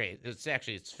great. It's great.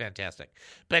 It's fantastic.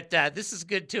 But this is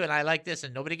good too, and I like this.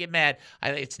 And nobody get mad.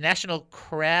 It's National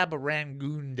Crab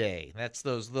Rangoon Day. That's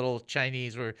those little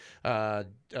Chinese or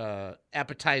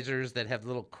appetizers that have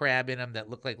little crab in them that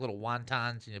look like little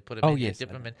wontons, and you put them in. Yes. You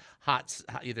dip them in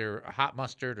either hot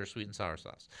mustard or sweet and sour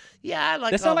sauce. Yeah, I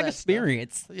like That all sounds like that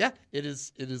experience. stuff. Yeah, it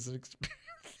is. It is an experience.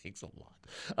 Thanks a lot.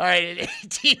 All right, in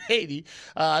 1880,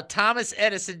 Thomas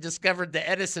Edison discovered the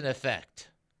Edison effect.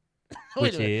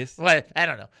 Which is? What? I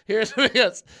don't know. Here's what it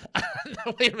is.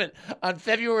 Wait a minute. On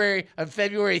February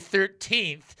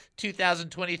 13th,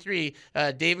 2023,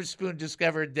 David Spoon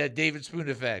discovered the David Spoon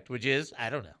effect, which is, I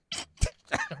don't know.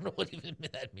 I don't know what even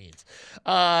that means.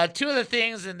 Two other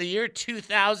things. In the year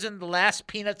 2000, the last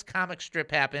Peanuts comic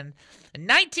strip happened. In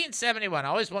 1971,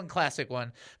 always one classic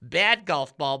one, Bad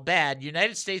Golf Ball, Bad.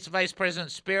 United States Vice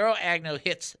President Spiro Agnew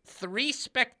hits 3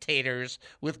 spectators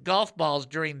with golf balls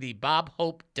during the Bob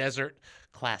Hope Desert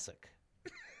Classic.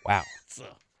 Wow. So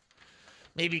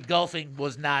maybe golfing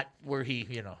was not where he,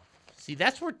 see,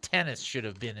 that's where tennis should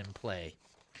have been in play.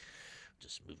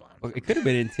 Just move on. Well, it could have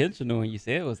been intentional when you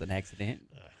said it was an accident.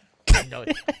 No,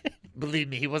 believe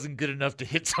me, he wasn't good enough to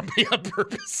hit somebody on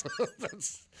purpose.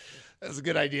 That's a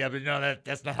good idea, but no,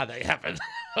 that's not how that happened.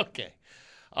 Okay.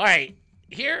 All right.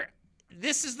 Here,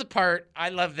 this is the part. I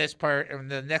love this part. And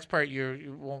the next part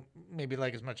you won't maybe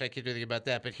like as much. I could do anything about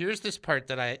that. But here's this part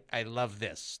that I love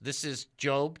this. This is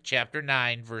Job chapter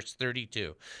 9, verse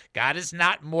 32. God is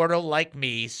not mortal like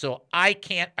me, so I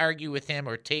can't argue with him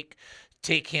or take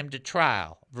him to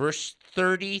trial. Verse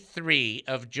 33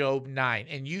 of Job 9.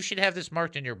 And you should have this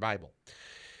marked in your Bible.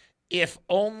 If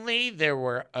only there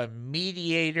were a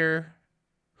mediator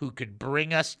who could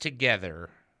bring us together,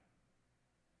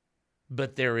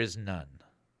 but there is none.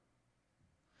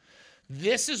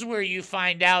 This is where you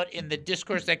find out in the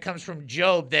discourse that comes from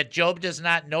Job that Job does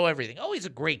not know everything. Oh, he's a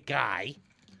great guy.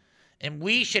 And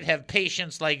we should have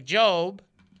patience like Job.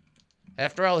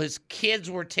 After all, his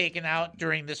kids were taken out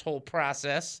during this whole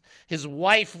process. His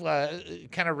wife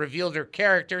kind of revealed her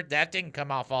character. That didn't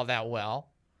come off all that well.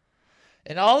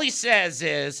 And all he says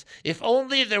is, if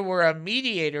only there were a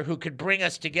mediator who could bring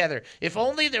us together. If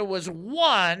only there was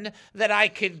one that I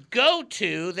could go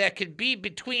to that could be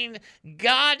between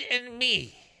God and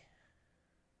me.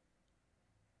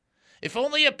 If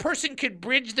only a person could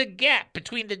bridge the gap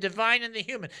between the divine and the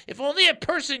human. If only a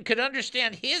person could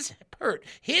understand his hurt,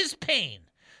 his pain,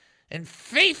 and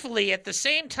faithfully at the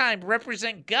same time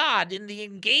represent God in the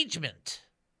engagement.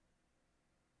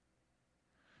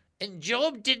 And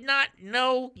Job did not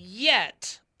know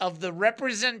yet of the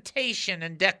representation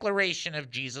and declaration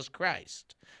of Jesus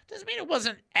Christ. Doesn't mean it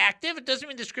wasn't active. It doesn't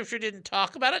mean the Scripture didn't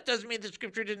talk about it. Doesn't mean the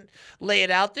Scripture didn't lay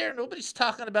it out there. Nobody's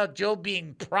talking about Job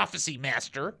being prophecy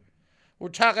master. We're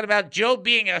talking about Job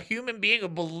being a human being who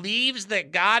believes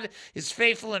that God is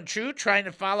faithful and true, trying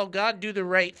to follow God, do the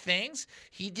right things.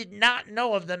 He did not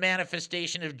know of the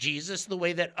manifestation of Jesus the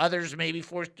way that others maybe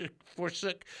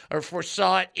forsook or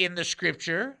foresaw it in the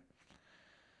Scripture.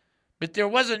 But there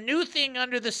was a new thing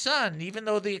under the sun, even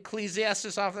though the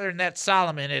Ecclesiastes author, and that's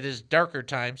Solomon at his darker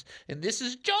times, and this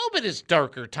is Job at his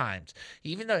darker times,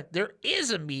 even though there is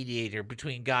a mediator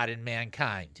between God and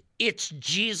mankind. It's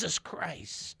Jesus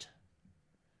Christ.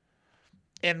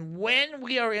 And when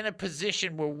we are in a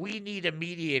position where we need a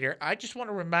mediator, I just want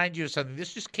to remind you of something.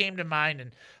 This just came to mind,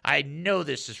 and I know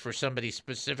this is for somebody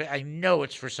specific. I know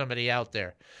it's for somebody out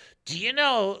there. Do you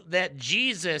know that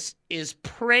Jesus is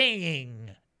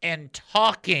praying and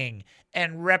talking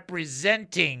and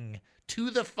representing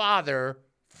to the Father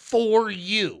for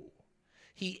you?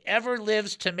 He ever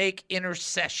lives to make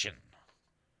intercession.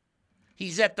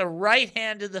 He's at the right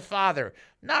hand of the Father.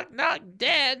 Knock, knock,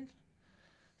 Dad.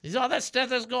 Is all that stuff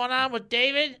that's going on with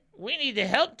David? We need to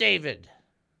help David.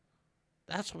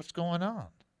 That's what's going on.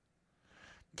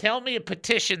 Tell me a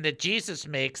petition that Jesus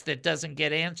makes that doesn't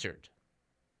get answered.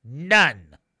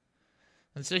 None.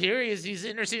 And so here he is. He's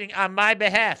interceding on my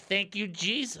behalf. Thank you,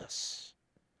 Jesus.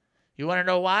 You want to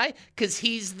know why? Because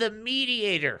he's the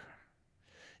mediator.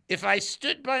 If I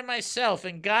stood by myself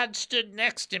and God stood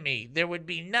next to me, there would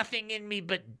be nothing in me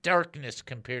but darkness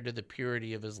compared to the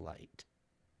purity of his light.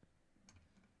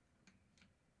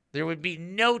 There would be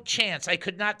no chance. I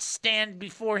could not stand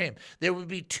before him. There would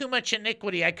be too much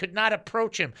iniquity. I could not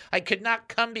approach him. I could not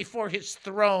come before his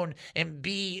throne and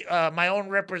be my own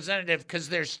representative because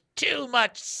there's too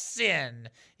much sin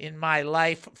in my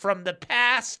life from the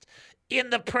past, in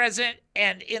the present,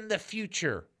 and in the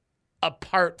future,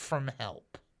 apart from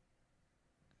help.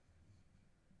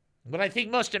 What I think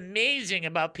most amazing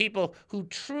about people who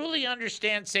truly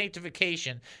understand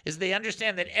sanctification is they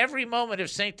understand that every moment of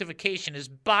sanctification is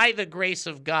by the grace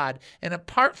of God. And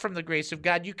apart from the grace of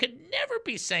God, you could never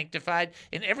be sanctified.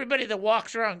 And everybody that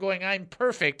walks around going, I'm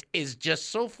perfect, is just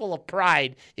so full of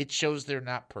pride, it shows they're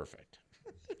not perfect.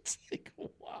 It's like,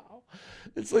 wow.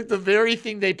 It's like the very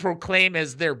thing they proclaim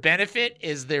as their benefit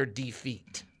is their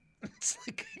defeat. It's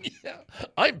like, yeah,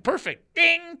 I'm perfect.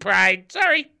 Ding, pride.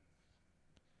 Sorry.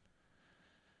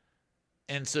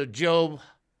 And so Job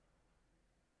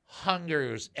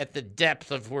hungers at the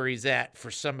depth of where he's at for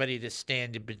somebody to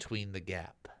stand in between the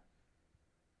gap.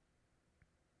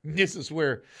 This is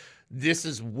where, and this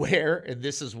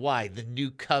is why the new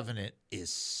covenant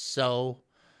is so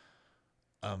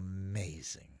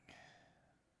amazing.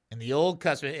 In the Old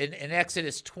Testament, in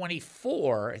Exodus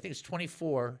 24, I think it's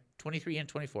 24, 23 and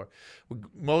 24,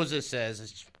 Moses says,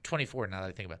 it's 24 now that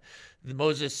I think about it,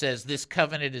 Moses says, this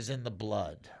covenant is in the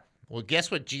blood. Well,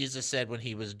 guess what Jesus said when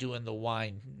he was doing the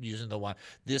wine, using the wine?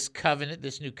 This covenant,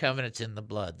 this new covenant's in the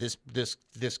blood.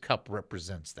 This cup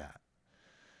represents that.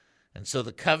 And so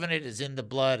the covenant is in the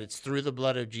blood. It's through the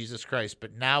blood of Jesus Christ.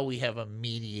 But now we have a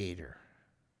mediator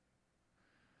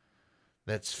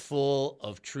that's full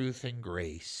of truth and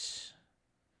grace,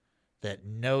 that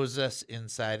knows us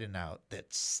inside and out,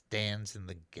 that stands in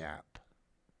the gap.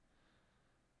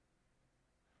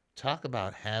 Talk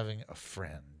about having a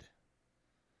friend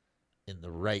in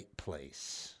the right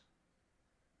place,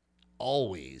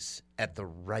 always at the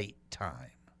right time.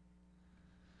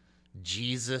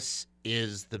 Jesus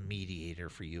is the mediator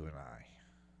for you and I.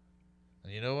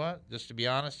 And you know what? Just to be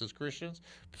honest, as Christians,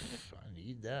 I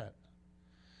need that.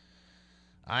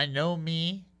 I know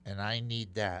me, and I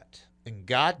need that. And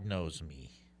God knows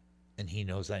me, and he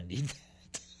knows I need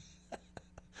that.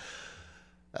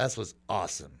 That's what's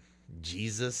awesome.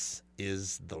 Jesus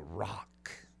is the rock.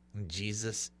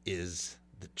 Jesus is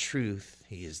the truth.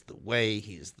 He is the way.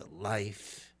 He is the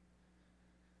life.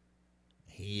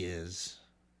 He is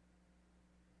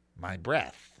my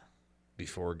breath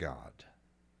before God.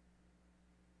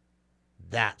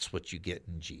 That's what you get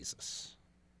in Jesus.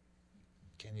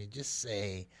 Can you just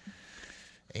say,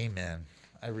 amen?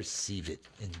 I receive it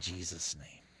in Jesus' name.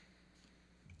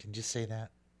 Can you just say that?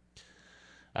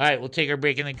 All right, we'll take our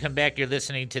break and then come back. You're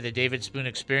listening to the David Spoon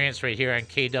Experience right here on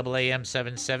KAAM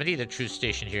 770, the Truth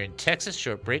Station here in Texas.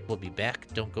 Short break. We'll be back.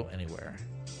 Don't go anywhere.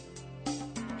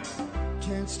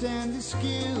 Can't stand the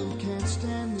skill, can't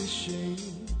stand the shame.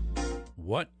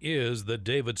 What is the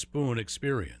David Spoon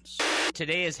Experience?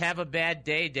 Today is Have a Bad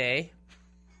Day Day.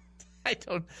 I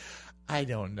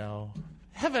don't know.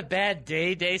 Have a bad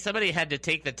day. Somebody had to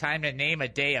take the time to name a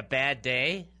day a bad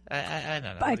day. I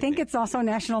don't know. I think it's also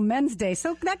National Men's Day,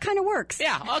 so that kind of works.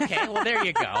 Yeah, okay. Well, there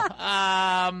you go.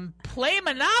 Play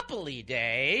Monopoly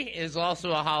Day is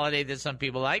also a holiday that some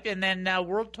people like, and then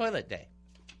World Toilet Day.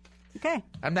 Okay.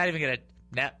 I'm not even going to...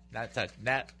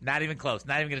 not even close.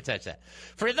 Not even going to touch that.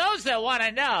 For those that want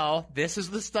to know, this is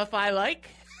the stuff I like.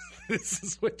 This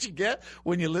is what you get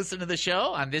when you listen to the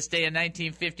show. On this day in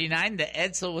 1959, the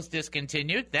Edsel was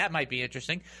discontinued. That might be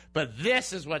interesting. But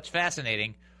this is what's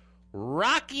fascinating.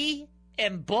 Rocky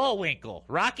and Bullwinkle,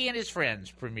 Rocky and his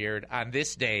friends, premiered on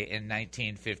this day in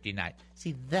 1959.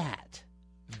 See,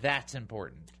 that's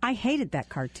important. I hated that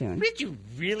cartoon. Did you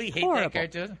really hate Horrible. that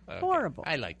cartoon? Okay. Horrible.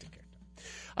 I liked it.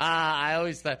 I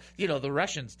always thought, the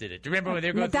Russians did it. Do you remember when they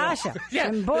were going Natasha through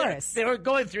and Boris? They were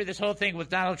going through this whole thing with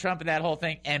Donald Trump and that whole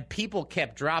thing, and people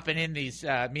kept dropping in these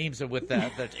memes with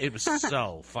it was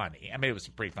so funny. I mean, it was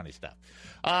some pretty funny stuff.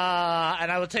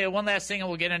 And I will tell you one last thing, and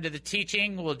we'll get into the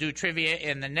teaching. We'll do trivia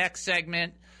in the next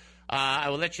segment. I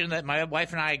will let you know that my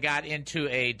wife and I got into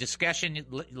a discussion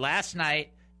last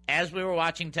night as we were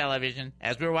watching television,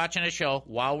 as we were watching a show,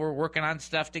 while we're working on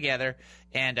stuff together,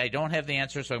 and I don't have the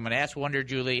answer, so I'm going to ask Wonder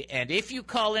Julie. And if you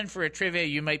call in for a trivia,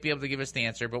 you might be able to give us the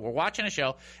answer. But we're watching a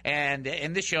show, and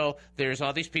in the show, there's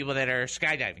all these people that are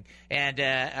skydiving. And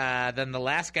then the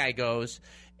last guy goes,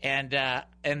 and I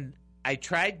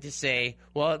tried to say,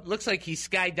 well, it looks like he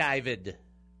skydived.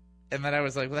 And then I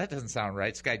was like, well, that doesn't sound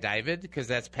right, skydived, because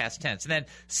that's past tense. And then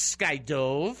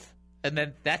skydove. And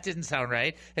then that didn't sound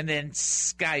right. And then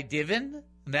skydivin,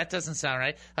 that doesn't sound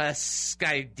right.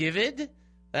 Skydivid,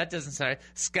 that doesn't sound right.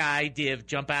 Skydiv,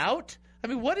 jump out. I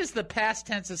mean, what is the past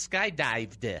tense of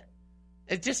skydived?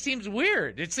 It just seems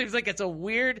weird. It seems like it's a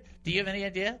weird... Do you have any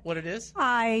idea what it is?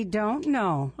 I don't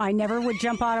know. I never would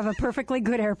jump out of a perfectly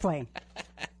good airplane.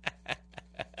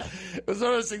 It was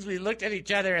one of those things we looked at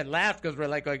each other and laughed because we're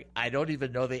like, I don't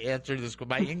even know the answer to this.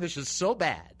 My English is so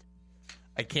bad.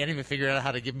 I can't even figure out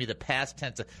how to give me the past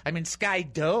tense. I mean,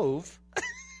 skydove,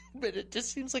 but it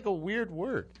just seems like a weird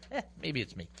word. Maybe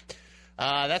it's me.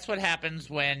 That's what happens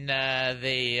when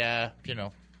they,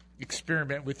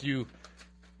 experiment with you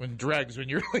when drugs, when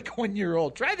you're like 1 year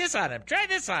old. Try this on him. Try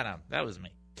this on him. That was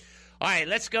me. All right,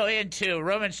 let's go into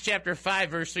Romans chapter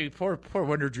 5, verse 3. Poor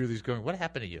Wonder Julie's going, what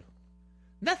happened to you?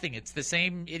 Nothing. It's the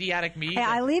same idiotic me. Hey,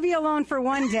 I leave you alone for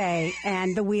one day,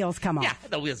 and the wheels come off. Yeah,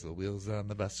 the wheels on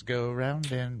the bus go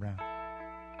round and round.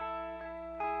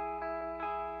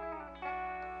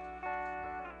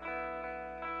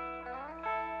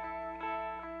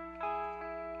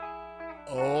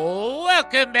 Oh,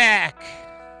 welcome back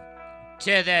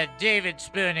to the David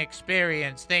Spoon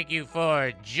Experience. Thank you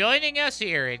for joining us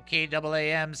here at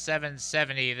KAAM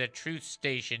 770, the Truth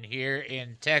Station here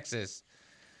in Texas.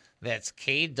 That's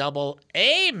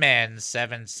KAAM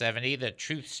 770, the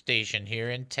Truth Station here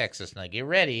in Texas. Now get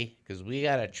ready, because we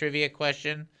got a trivia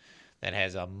question that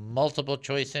has a multiple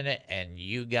choice in it, and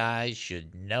you guys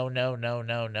should know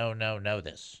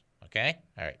this. Okay?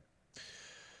 All right.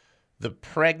 The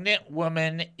pregnant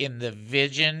woman in the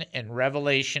vision in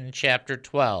Revelation chapter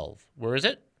 12. Where is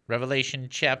it? Revelation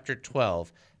chapter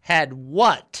 12. Had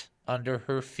what under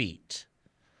her feet?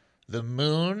 The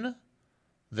moon,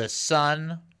 the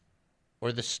sun,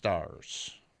 or the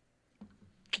stars?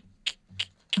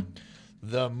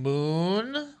 The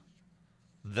moon,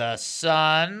 the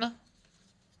sun,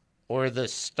 or the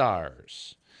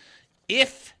stars?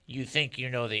 If you think you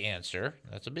know the answer,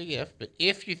 that's a big if, but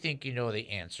if you think you know the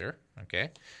answer, okay,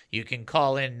 you can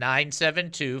call in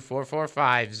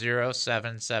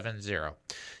 972-445-0770.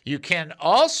 You can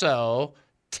also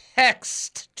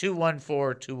text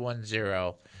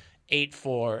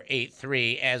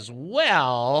 214-210-8483 as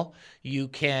well. You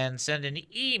can send an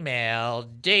email,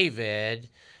 David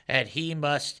at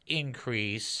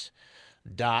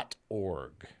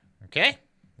hemustincrease.org. Okay?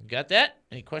 You got that?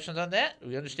 Any questions on that?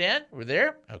 We understand? We're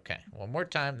there? Okay. One more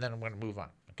time, then I'm going to move on.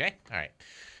 Okay? All right.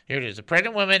 Here it is. A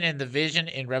pregnant woman in the vision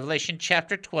in Revelation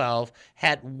chapter 12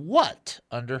 had what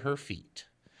under her feet?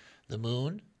 The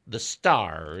moon, the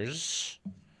stars,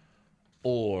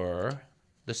 or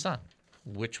the sun?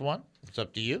 Which one? It's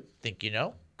up to you. Think you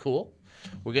know? Cool.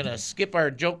 We're going to skip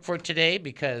our joke for today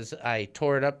because I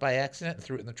tore it up by accident and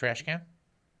threw it in the trash can.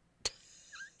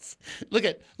 Look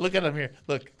at him here.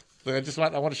 Look, I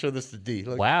want to show this to D.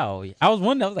 Look. Wow. I was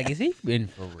wondering. I was like, is he in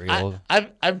for real?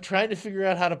 I'm trying to figure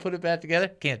out how to put it back together.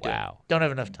 Can't do it. Don't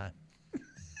have enough time.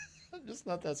 I'm just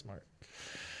not that smart.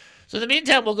 So in the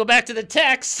meantime, we'll go back to the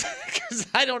text because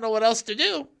I don't know what else to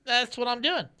do. That's what I'm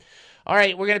doing. All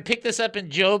right, we're going to pick this up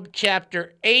in Job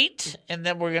chapter 8, and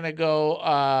then we're going to go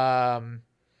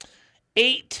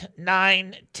 8,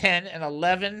 9, 10, and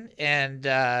 11,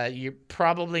 and you're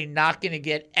probably not going to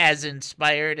get as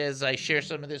inspired as I share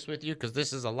some of this with you because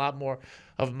this is a lot more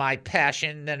of my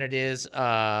passion than it is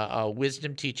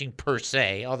wisdom teaching per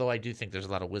se, although I do think there's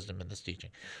a lot of wisdom in this teaching.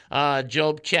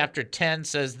 Job chapter 10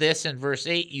 says this in verse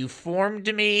 8, "You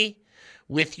formed me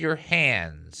with your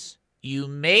hands. You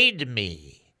made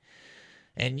me.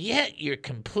 And yet you're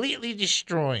completely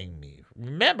destroying me.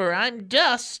 Remember, I'm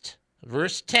dust."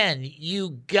 Verse 10,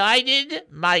 "You guided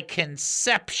my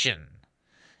conception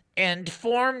and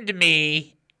formed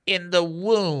me in the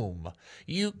womb.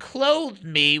 You clothed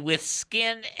me with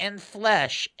skin and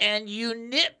flesh, and you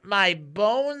knit my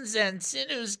bones and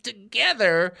sinews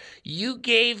together. You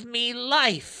gave me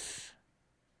life."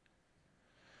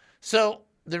 So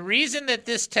the reason that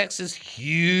this text is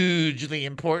hugely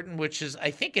important, which is,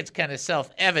 I think it's kind of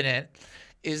self-evident,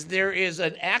 is there is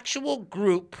an actual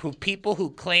group of people who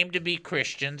claim to be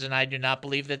Christians, and I do not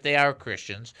believe that they are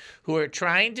Christians, who are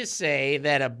trying to say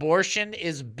that abortion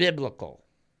is biblical.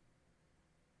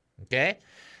 Okay?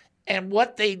 And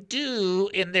what they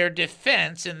do in their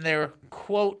defense, in their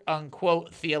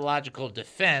quote-unquote theological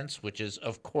defense, which is,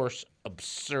 of course,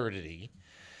 absurdity,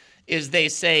 is they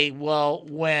say, well,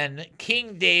 when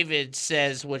King David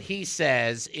says what he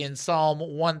says in Psalm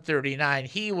 139,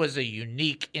 he was a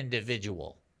unique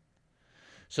individual.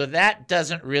 So that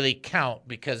doesn't really count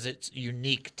because it's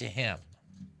unique to him.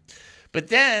 But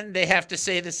then they have to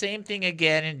say the same thing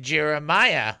again in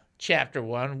Jeremiah chapter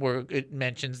 1, where it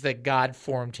mentions that God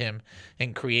formed him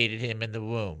and created him in the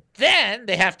womb. Then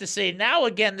they have to say now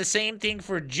again the same thing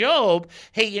for Job.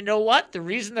 Hey, you know what? The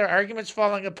reason their argument's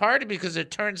falling apart is because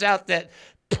it turns out that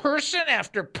person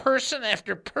after person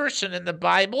after person in the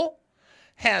Bible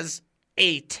has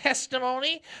a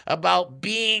testimony about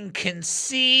being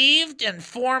conceived and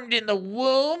formed in the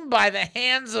womb by the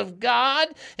hands of God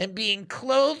and being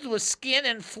clothed with skin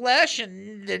and flesh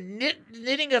and the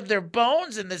knitting of their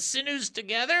bones and the sinews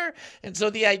together. And so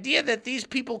the idea that these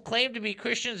people claim to be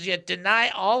Christians yet deny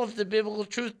all of the biblical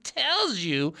truth tells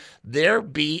you there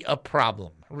be a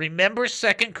problem. Remember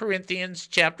 2 Corinthians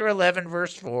chapter 11,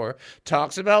 verse 4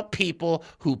 talks about people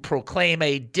who proclaim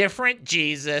a different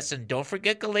Jesus. And don't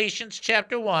forget Galatians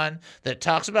chapter 1 that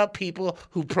talks about people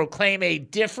who proclaim a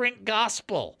different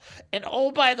gospel. And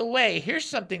oh, by the way, here's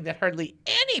something that hardly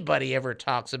anybody ever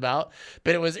talks about.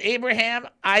 But it was Abraham,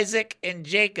 Isaac, and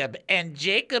Jacob. And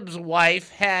Jacob's wife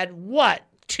had what?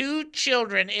 2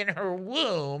 children in her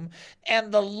womb,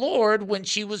 and the Lord, when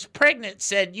she was pregnant,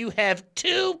 said, "You have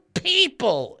 2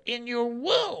 people in your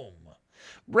womb,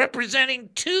 representing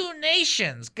 2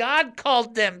 nations." God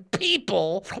called them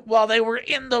people while they were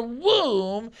in the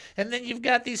womb, and then you've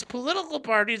got these political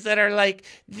parties that are like,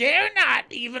 they're not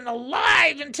even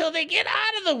alive until they get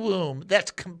out of the womb.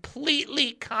 That's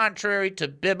completely contrary to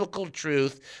biblical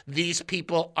truth. These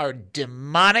people are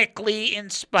demonically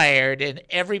inspired, and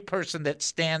every person that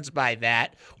stands by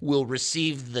that will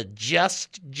receive the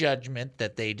just judgment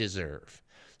that they deserve.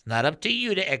 It's not up to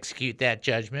you to execute that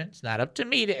judgment. It's not up to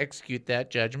me to execute that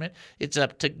judgment. It's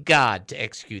up to God to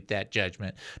execute that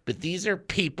judgment. But these are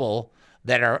people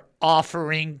that are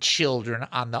offering children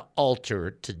on the altar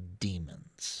to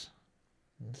demons.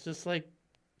 It's just like,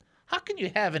 how can you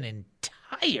have an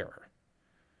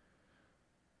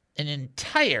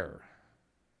entire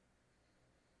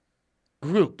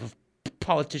group of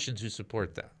politicians who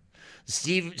support that?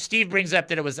 Steve brings up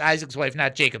that it was Isaac's wife,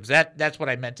 not Jacob's. That's what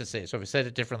I meant to say. So if I said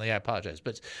it differently, I apologize.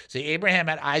 But see, Abraham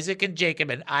had Isaac and Jacob,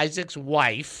 and Isaac's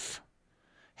wife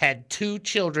had 2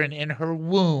 children in her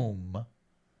womb,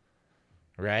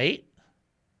 right?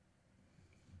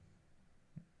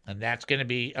 And that's going to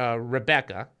be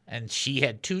Rebecca, and she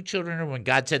had 2 children when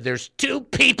God said there's 2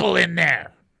 people in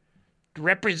there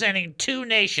representing 2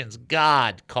 nations.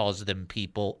 God calls them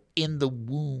people in the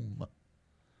womb.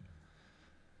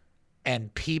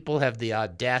 And people have the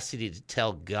audacity to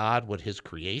tell God what his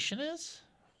creation is?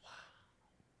 Wow.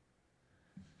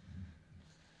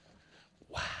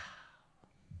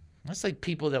 That's like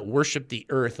people that worship the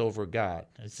earth over God.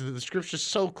 The scripture's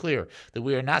so clear that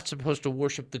we are not supposed to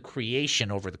worship the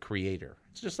creation over the creator.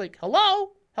 It's just like,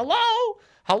 hello,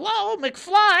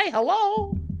 McFly,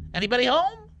 hello. Anybody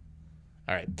home?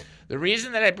 All right. The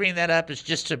reason that I bring that up is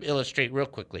just to illustrate real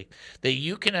quickly that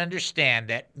you can understand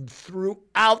that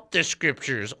throughout the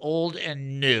scriptures, old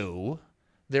and new,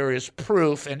 there is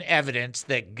proof and evidence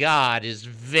that God is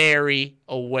very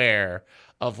aware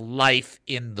of life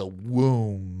in the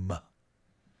womb.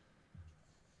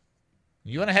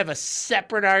 You want to have a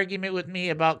separate argument with me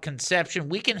about conception?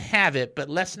 We can have it, but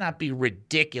let's not be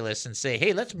ridiculous and say,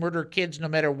 hey, let's murder kids no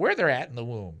matter where they're at in the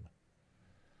womb.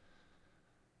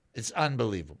 It's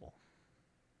unbelievable.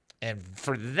 And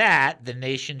for that, the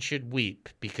nation should weep,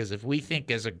 because if we think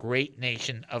as a great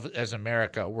nation as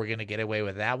America, we're going to get away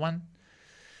with that one,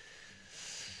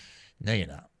 no, you're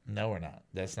not. No, we're not.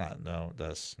 That's not. No,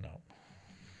 that's no.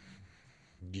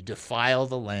 You defile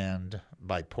the land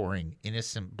by pouring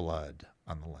innocent blood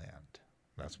on the land.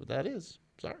 That's what that is.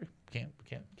 Sorry, can't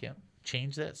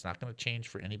change that. It's not going to change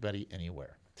for anybody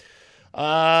anywhere.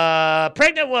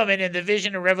 Pregnant woman in the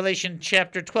vision of Revelation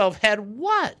chapter 12 had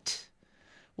what?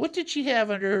 What did she have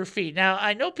under her feet? Now,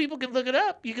 I know people can look it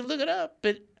up. You can look it up,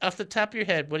 but off the top of your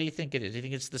head, what do you think it is? Do you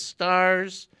think it's the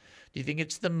stars? Do you think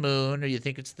it's the moon, or do you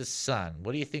think it's the sun?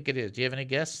 What do you think it is? Do you have any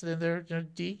guess in there,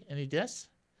 D? Any guess?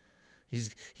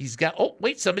 He's got. Oh,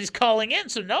 wait, somebody's calling in.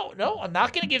 So no, I'm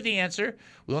not going to give the answer.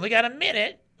 We only got a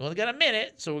minute.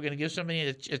 So we're going to give somebody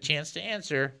a chance to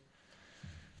answer.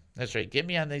 That's right. Get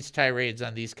me on these tirades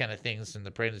on these kind of things and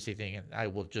the pregnancy thing, and I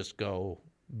will just go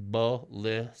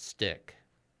ballistic.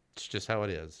 It's just how it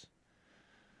is.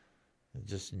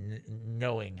 Just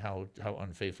knowing how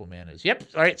unfaithful man is. Yep.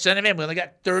 All right, send him in. We only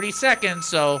got 30 seconds,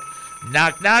 so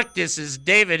knock, knock. This is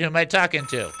David. Who am I talking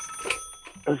to?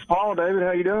 It's Paul, David.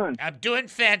 How you doing? I'm doing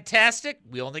fantastic.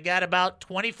 We only got about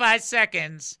 25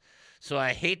 seconds, so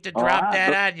I hate to drop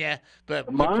that on you. But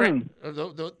the moon.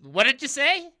 What did you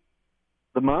say?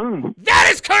 The moon. That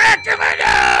is correct, Emmanuel!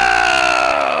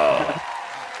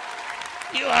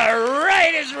 You are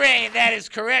right as rain. That is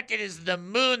correct. It is the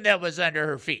moon that was under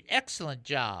her feet. Excellent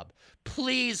job.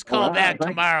 Please call back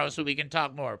tomorrow so we can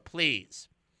talk more. Please.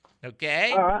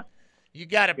 Okay? All right. You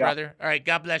got it, brother. All right.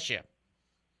 God bless you.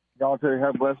 Y'all too.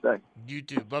 Have a blessed day. You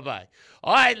too. Bye-bye.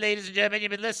 All right, ladies and gentlemen,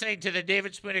 you've been listening to the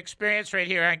David Spoon Experience right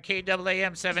here on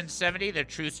KAAM 770, the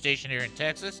truth station here in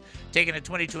Texas. Taking a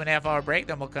 22-and-a-half-hour break,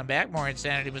 then we'll come back. More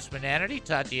Insanity with Spoonanity.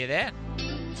 Talk to you then.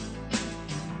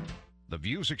 The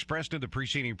views expressed in the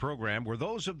preceding program were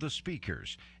those of the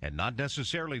speakers and not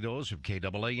necessarily those of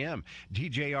KAAM,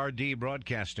 DJRD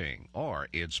Broadcasting, or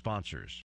its sponsors.